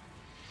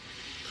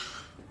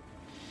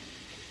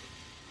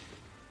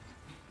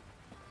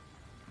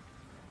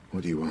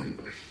 What do you want?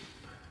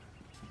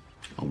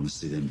 I want to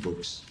see them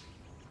books.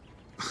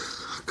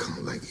 I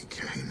can't let you,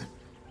 Kane.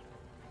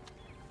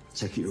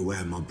 Take it you're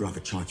aware my brother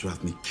tried to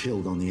have me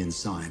killed on the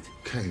inside.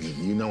 Kane,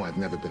 you know I've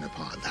never been a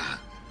part of that.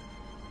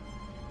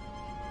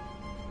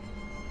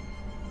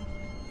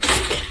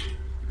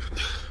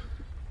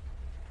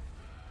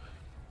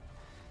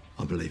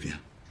 I believe you.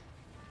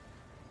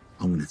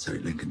 I'm going to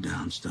take Lincoln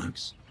down,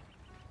 Stokes.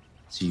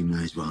 So you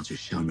may as well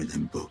just show me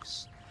them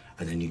books.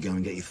 And then you go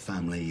and get your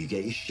family, you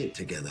get your shit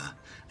together,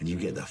 and you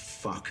get the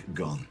fuck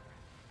gone.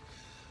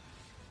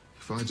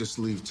 If I just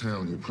leave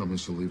town, you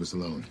promise you'll leave us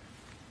alone?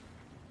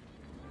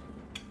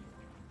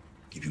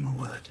 Give you my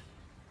word.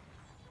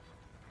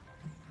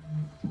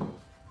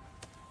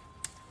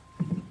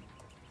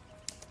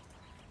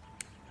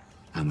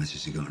 How much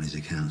has he got in his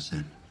accounts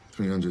then?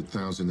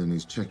 300,000 in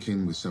his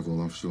check-in with several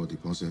offshore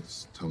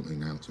deposits,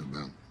 totaling out to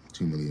about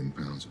 £2 million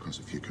across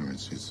a few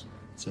currencies.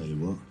 Tell you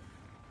what,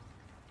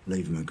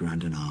 leave him $1.5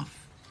 grand.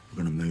 We're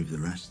gonna move the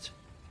rest.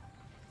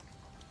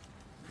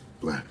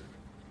 Where?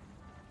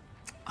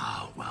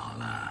 Oh,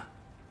 well,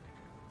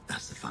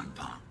 that's the fun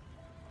part.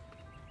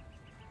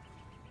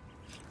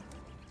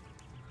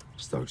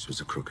 Stokes was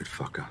a crooked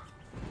fucker.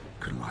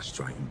 Couldn't lie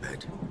straight in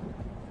bed.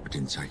 It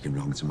didn't take him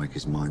long to make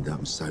his mind up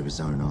and save his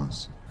own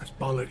ass. That's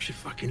bollocks, you're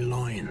fucking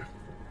lying.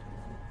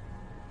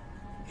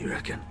 You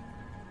reckon?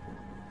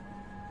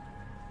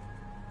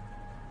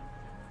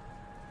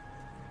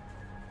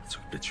 I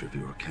took a picture of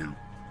your account.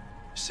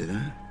 You see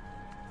that?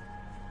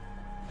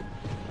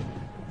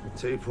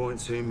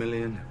 2.2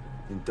 million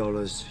in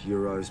dollars,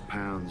 euros,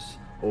 pounds,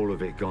 all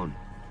of it gone.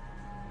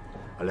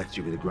 I left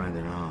you with $1.5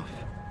 grand.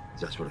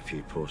 That's what a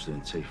few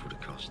porcelain teeth would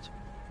have cost.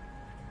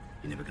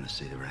 You're never gonna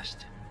see the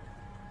rest.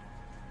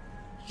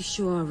 You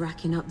sure are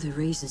racking up the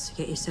reasons to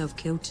get yourself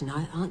killed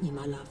tonight, aren't you,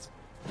 my love?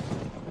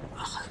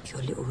 I hope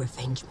your little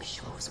revenge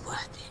mission was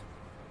worth it.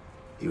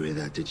 You hear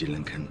that, did you,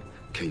 Lincoln?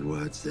 Key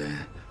words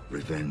there.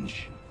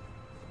 Revenge.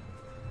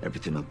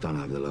 Everything I've done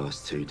over the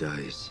last 2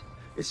 days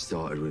It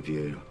started with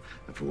you,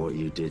 and for what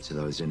you did to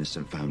those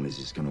innocent families,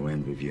 it's going to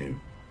end with you.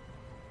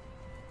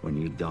 When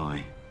you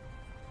die,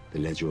 the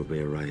ledger will be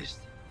erased,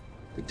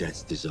 the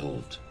debt's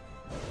dissolved,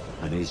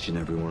 and each and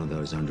every one of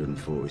those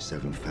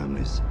 147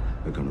 families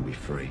are going to be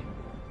free.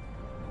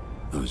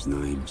 Those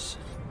names.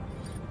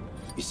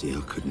 You see,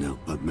 I couldn't help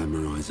but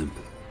memorize them.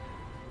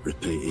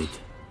 Repeated,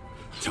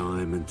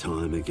 time and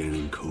time again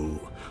in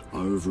court.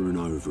 Over and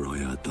over I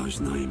heard those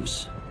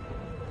names.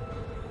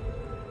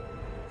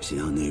 You see,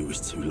 I knew it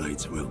was too late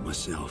to help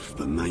myself,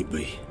 but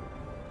maybe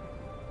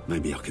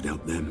I could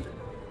help them.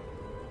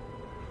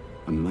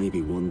 And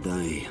maybe one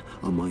day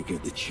I might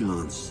get the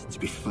chance to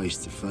be face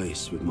to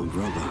face with my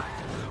brother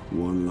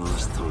one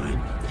last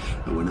time.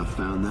 And when I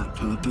found that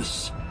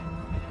purpose,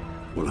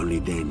 well, only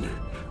then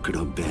could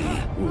I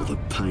bear all the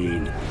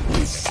pain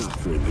and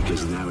suffering,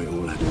 because now it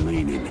all had a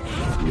meaning.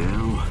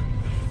 Now,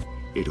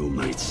 it all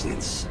made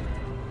sense.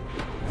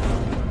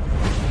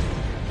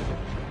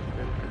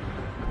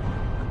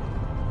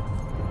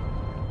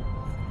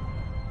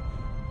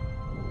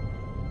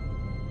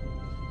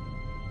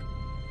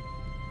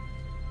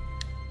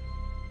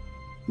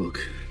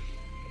 Look,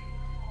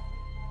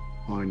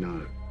 I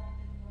know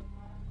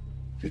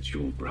it's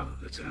your brother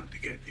that's out to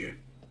get you.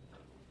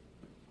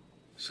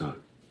 So,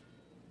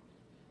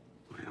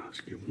 I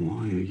ask you,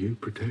 why are you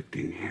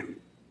protecting him?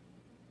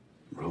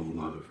 Roll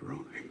over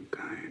on him,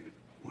 Kane.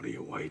 What are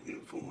you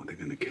waiting for? They're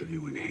gonna kill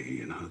you in here,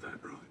 you know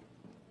that, right?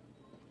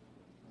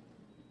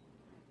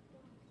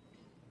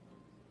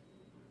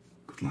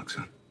 Good luck,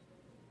 son.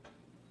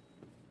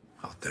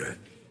 I'll do it.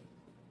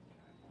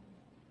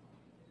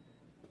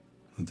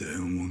 I'll do it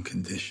on one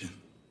condition.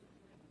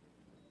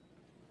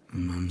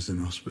 My mum's in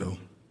hospital.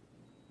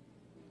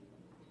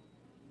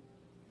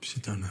 She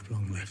don't have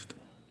long left.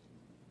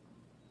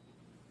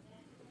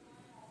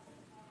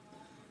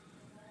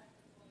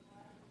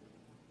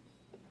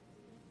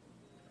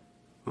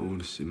 I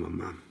want to see my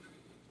mum.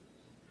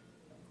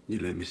 You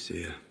let me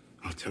see her.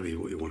 I'll tell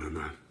you what you want to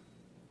know.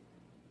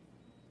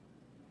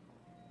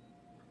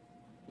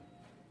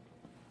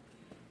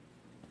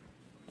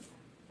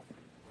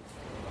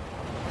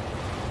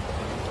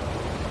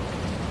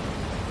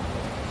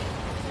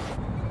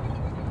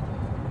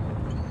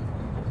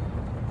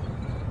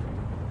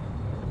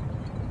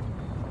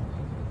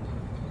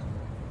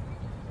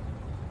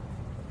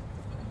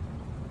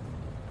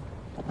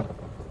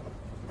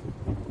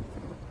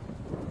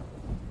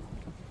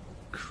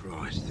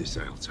 Christ, this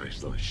ale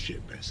tastes like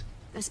shit, Bess.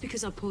 That's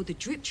because I poured the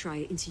drip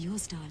tray into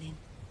yours, darling.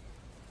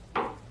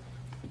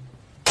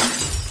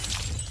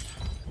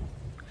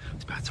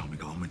 It's about time we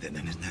got on with it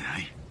then, isn't it,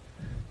 eh?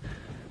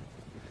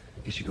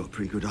 Guess you got a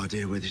pretty good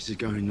idea where this is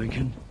going,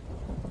 Lincoln?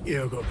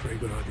 Yeah, I've got a pretty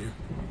good idea.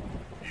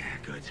 Yeah,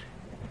 good.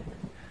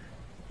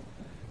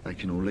 They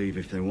can all leave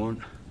if they want.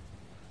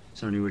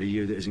 It's only really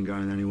you that isn't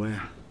going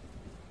anywhere.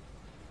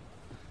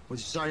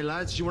 What'd you say,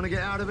 lads? You want to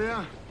get out of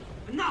here?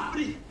 Enough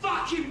of this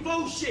fucking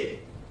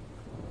bullshit!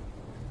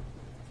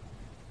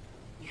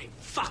 You ain't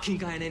fucking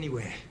going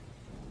anywhere.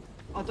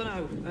 I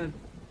don't know.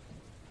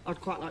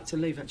 I'd quite like to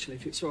leave, actually,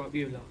 if it's all right with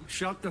you lot.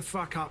 Shut the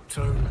fuck up,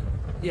 Toon.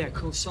 Yeah,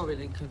 cool. Sorry,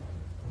 Lincoln.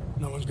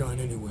 No one's going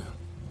anywhere.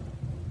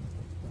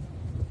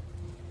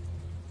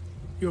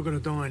 You're gonna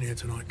die in here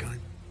tonight, Kane.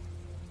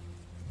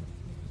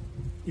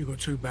 You've got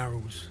 2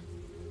 barrels.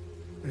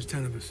 There's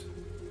 10 of us.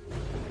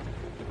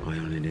 I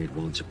only need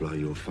one to blow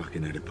your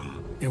fucking head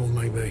apart. Yeah, well,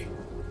 maybe.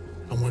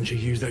 And once you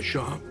use that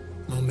shot up,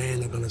 my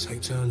men are gonna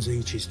take turns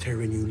each is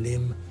tearing you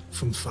limb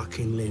from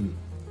fucking limb.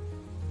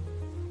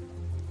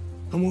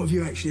 And what have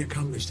you actually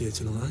accomplished here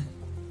tonight, eh?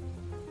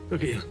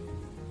 Look at you.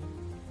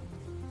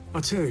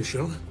 I'll tell you,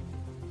 Shot.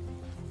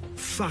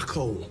 Fuck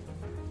all.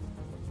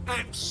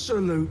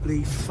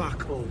 Absolutely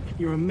fuck all.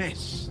 You're a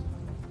mess.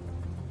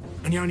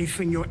 And the only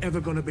thing you're ever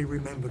gonna be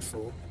remembered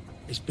for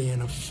is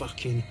being a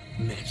fucking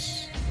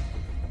mess.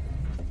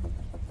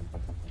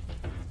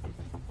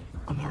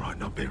 I'm all right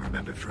not being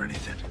remembered for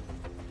anything.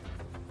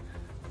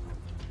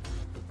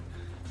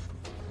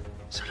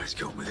 So let's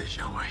get on with it,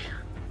 shall we?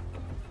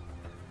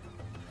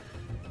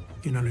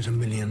 You know there's a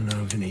million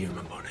nerves in a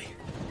human body.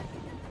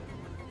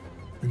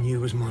 And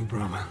you as my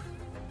brother.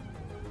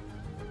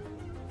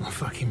 My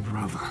fucking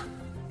brother.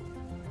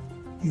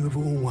 You have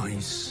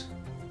always,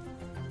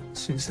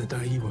 since the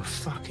day you were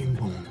fucking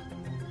born,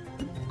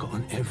 got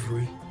on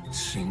every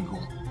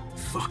single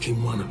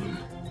fucking one of them.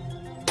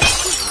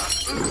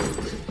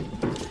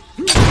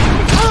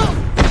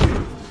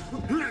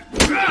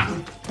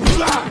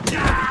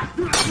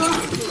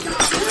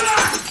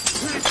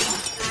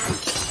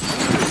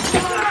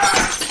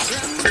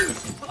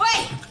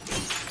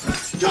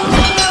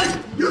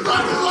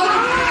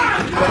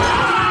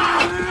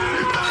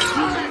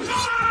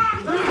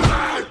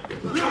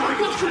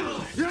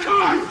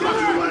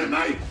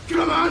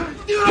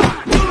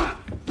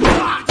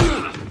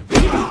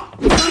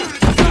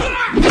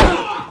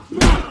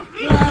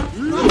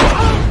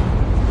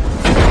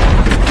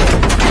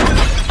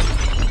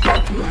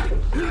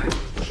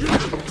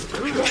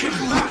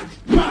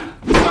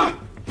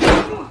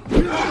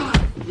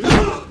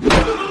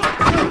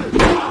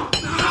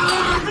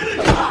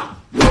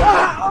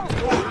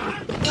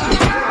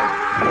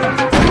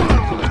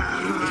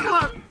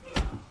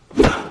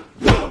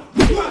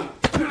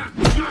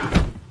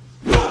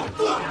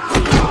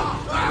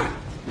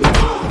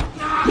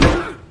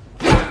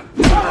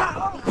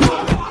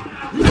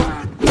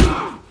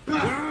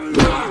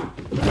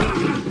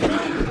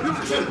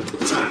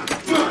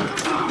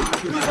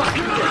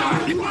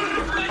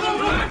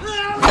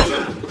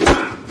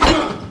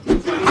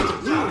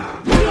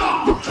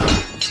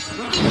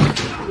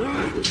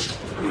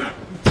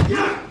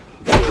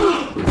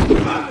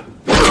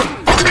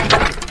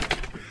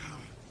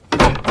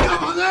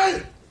 on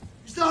then!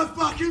 It's no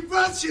fucking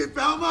fancy,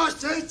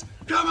 Belmasters!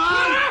 Come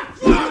on!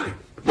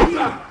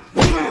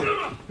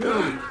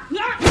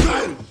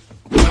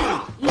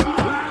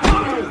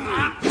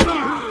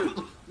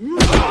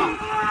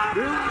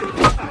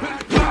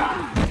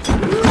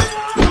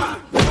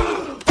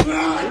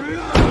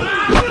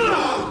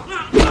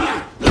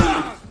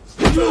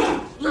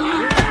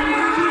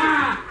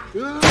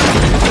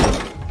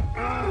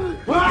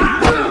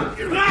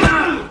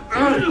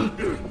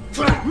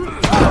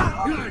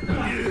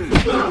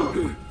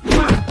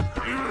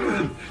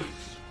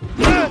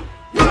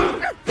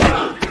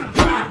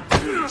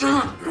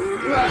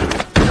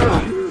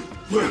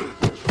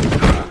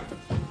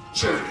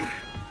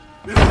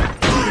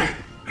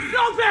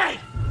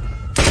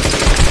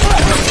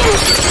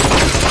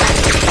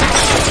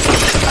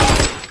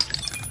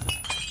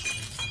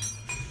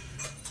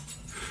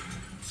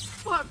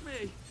 Fuck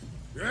me!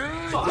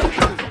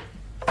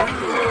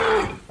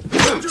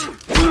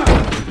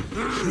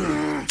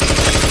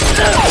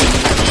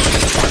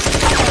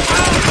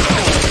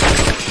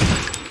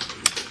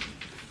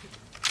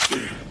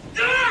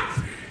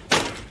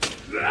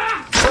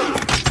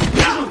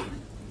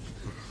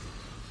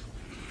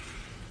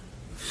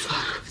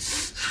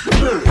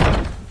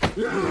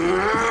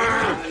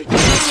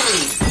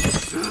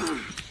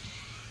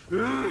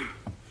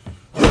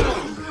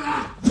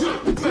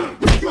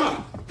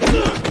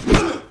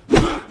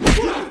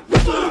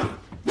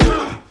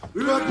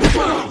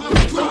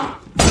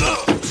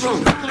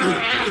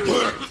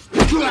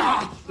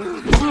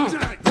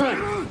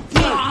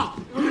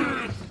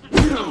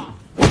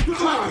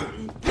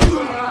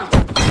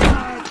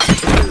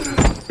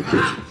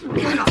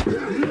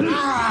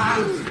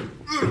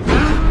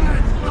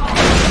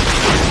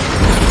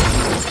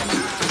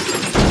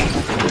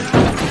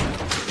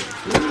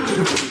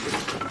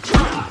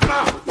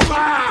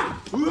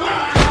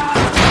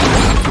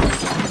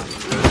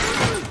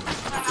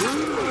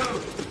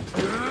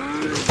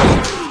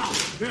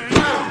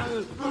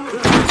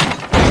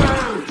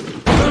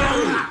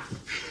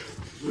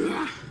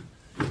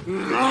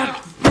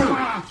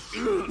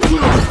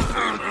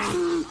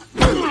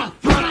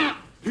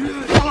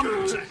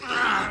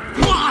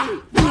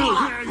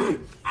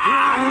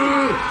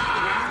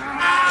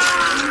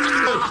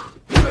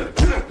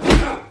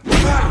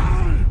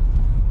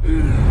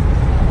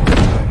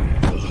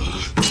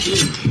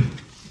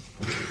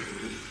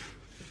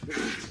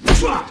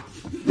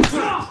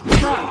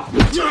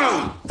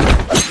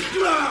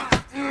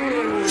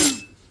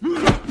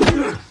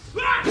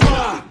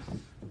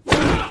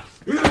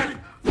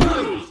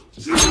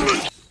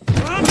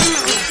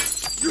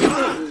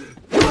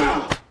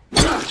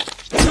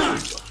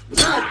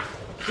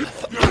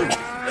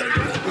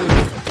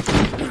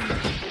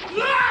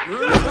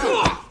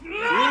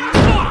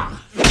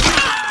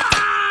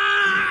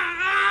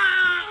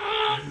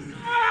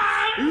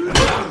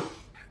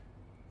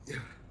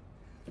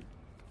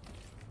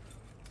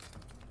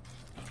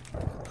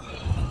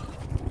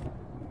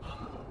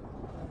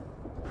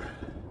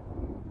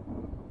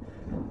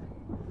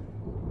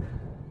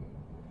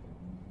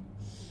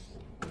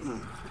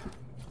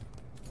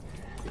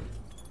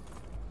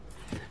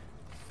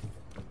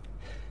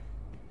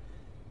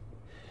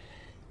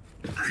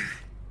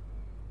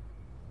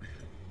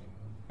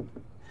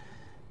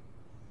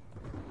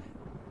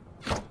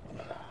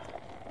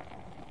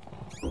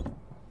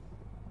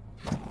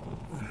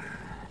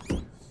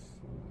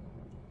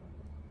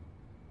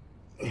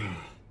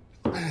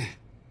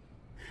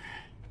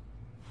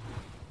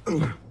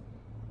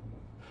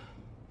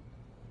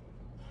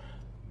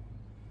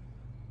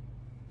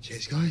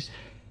 Cheers, guys.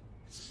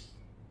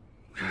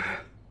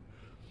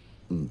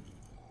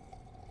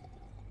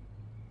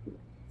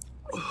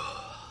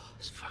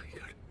 It's fucking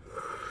good.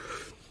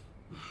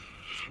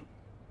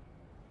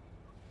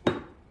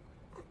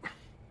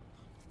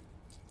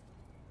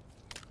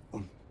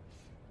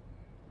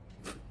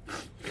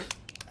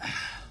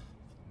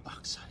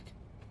 Fuck's sake.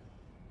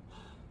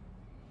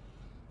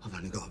 I've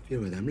only got a few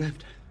of them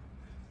left.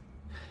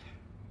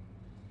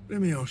 Let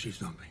me ask you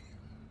something.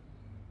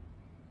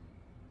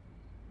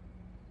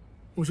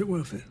 Was it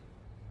worth it?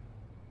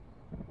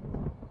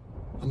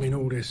 I mean,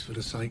 all this for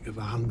the sake of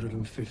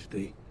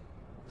 150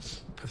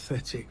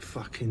 pathetic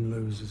fucking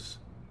losers.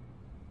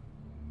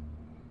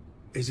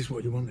 Is this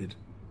what you wanted?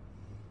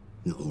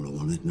 Not all I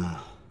wanted, no.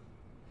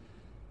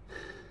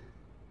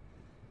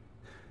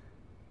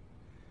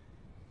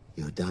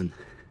 You're done.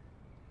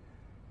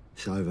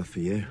 It's over for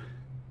you.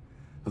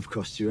 I've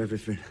cost you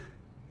everything.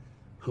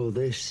 All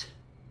this,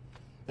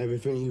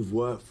 everything you've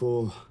worked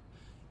for,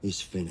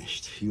 is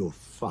finished. You're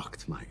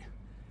fucked, mate.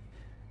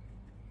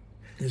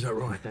 Is that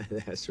right?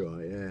 That's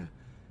right, yeah.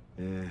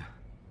 Yeah.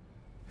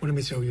 Well, let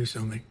me tell you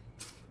something.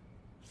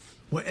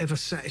 Whatever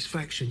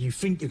satisfaction you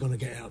think you're going to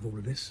get out of all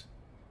of this,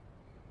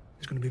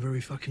 it's going to be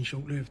very fucking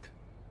short-lived.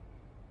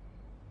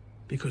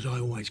 Because I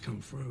always come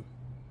through.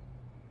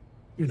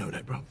 You know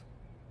that, bruv.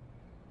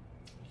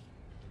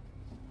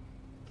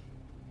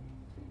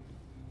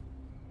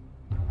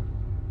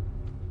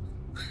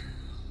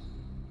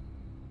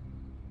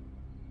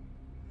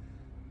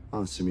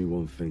 Answer me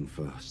one thing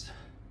first.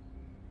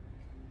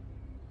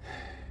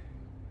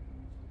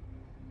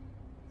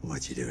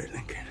 Why'd you do it,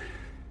 Lincoln?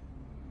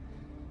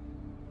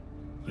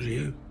 Because of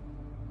you.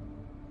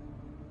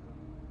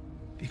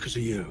 Because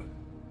of you.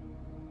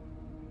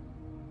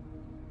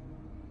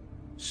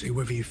 See,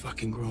 whether you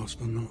fucking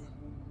grasp or not,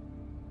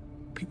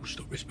 people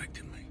stop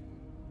respecting me.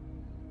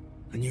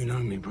 And you know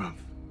me, bruv.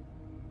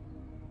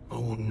 I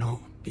will not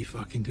be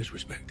fucking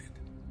disrespected.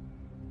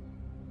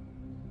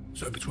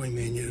 So between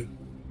me and you,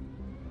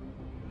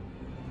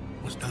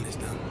 what's done is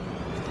done.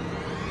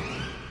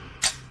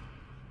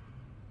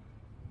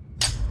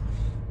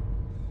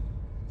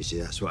 You see,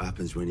 that's what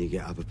happens when you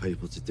get other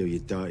people to do your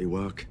dirty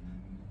work.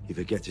 You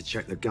forget to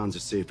check the gun to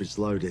see if it's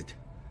loaded.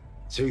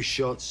 2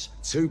 shots,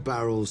 2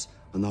 barrels,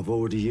 and I've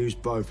already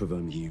used both of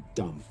them, you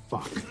dumb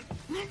fuck.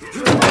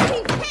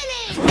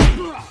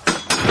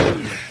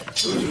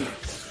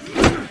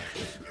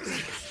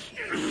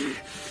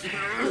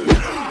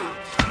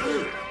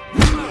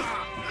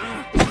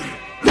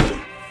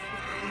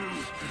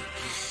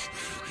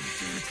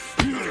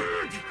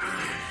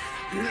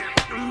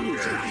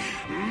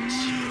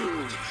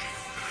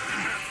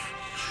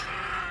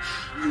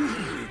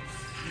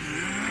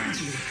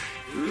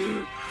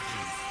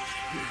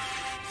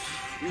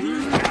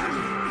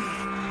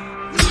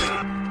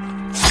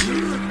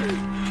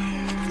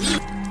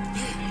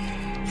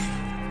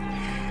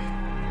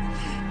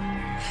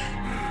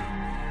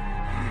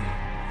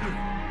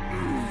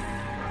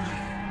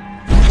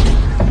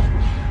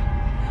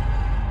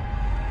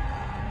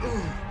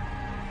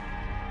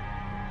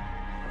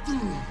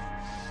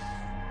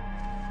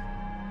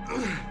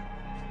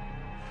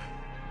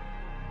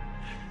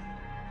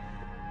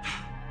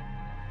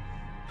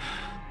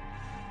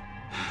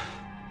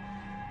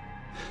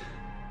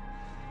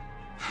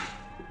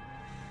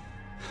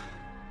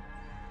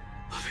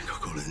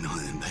 Call it a night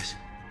then, Bess.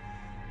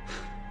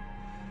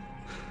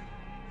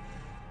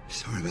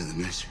 Sorry about the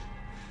mess.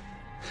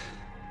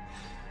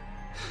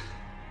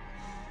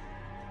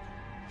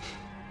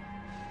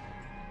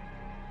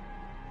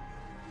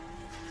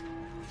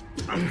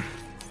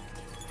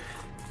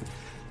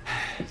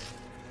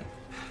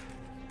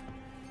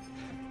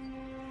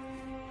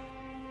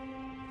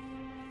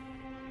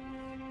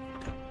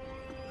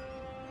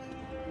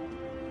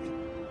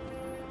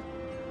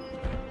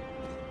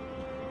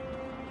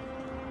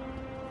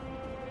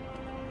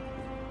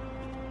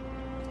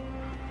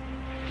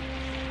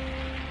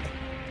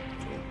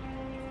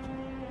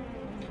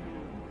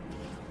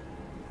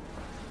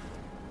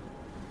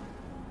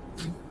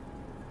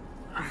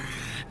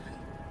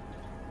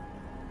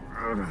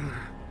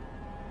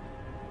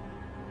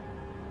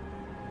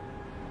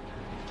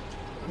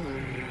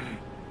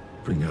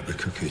 Bring up the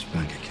Cuckoo's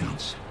bank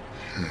accounts.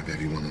 I have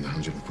every one of the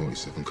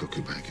 147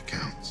 Cuckoo bank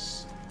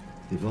accounts.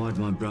 Divide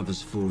my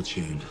brother's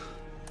fortune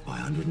by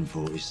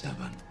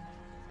 147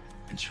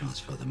 and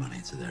transfer the money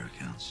to their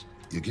accounts.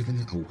 You're giving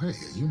it away?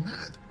 Are you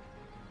mad?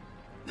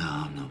 No,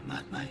 I'm not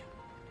mad, mate.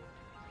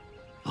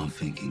 I'm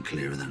thinking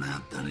clearer than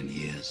I've done in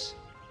years.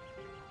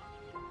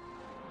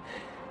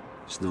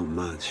 It's not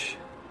much.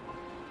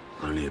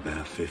 Only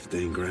about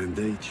 15 grand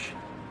each.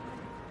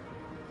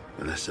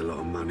 But that's a lot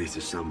of money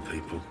to some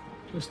people.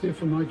 Just here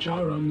for my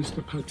gyro,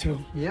 Mr.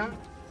 Patel. Yeah?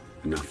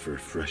 Enough for a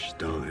fresh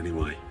start,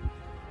 anyway.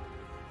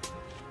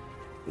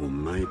 Or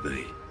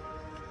maybe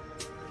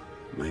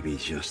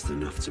just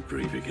enough to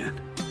breathe again.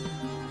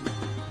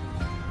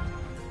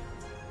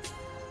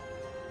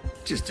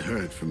 Just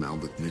heard from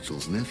Albert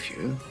Mitchell's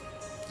nephew.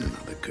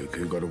 Another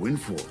cuckoo got a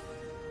windfall.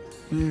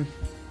 Yeah.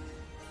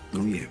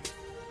 Oh, yeah.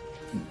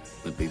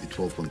 That'd be the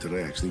 12th one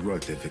today, actually.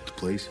 Right there, Victor,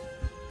 please.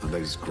 Oh,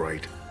 that is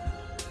great.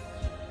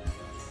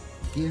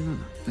 Yeah, no,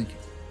 thank you.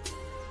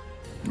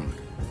 Right.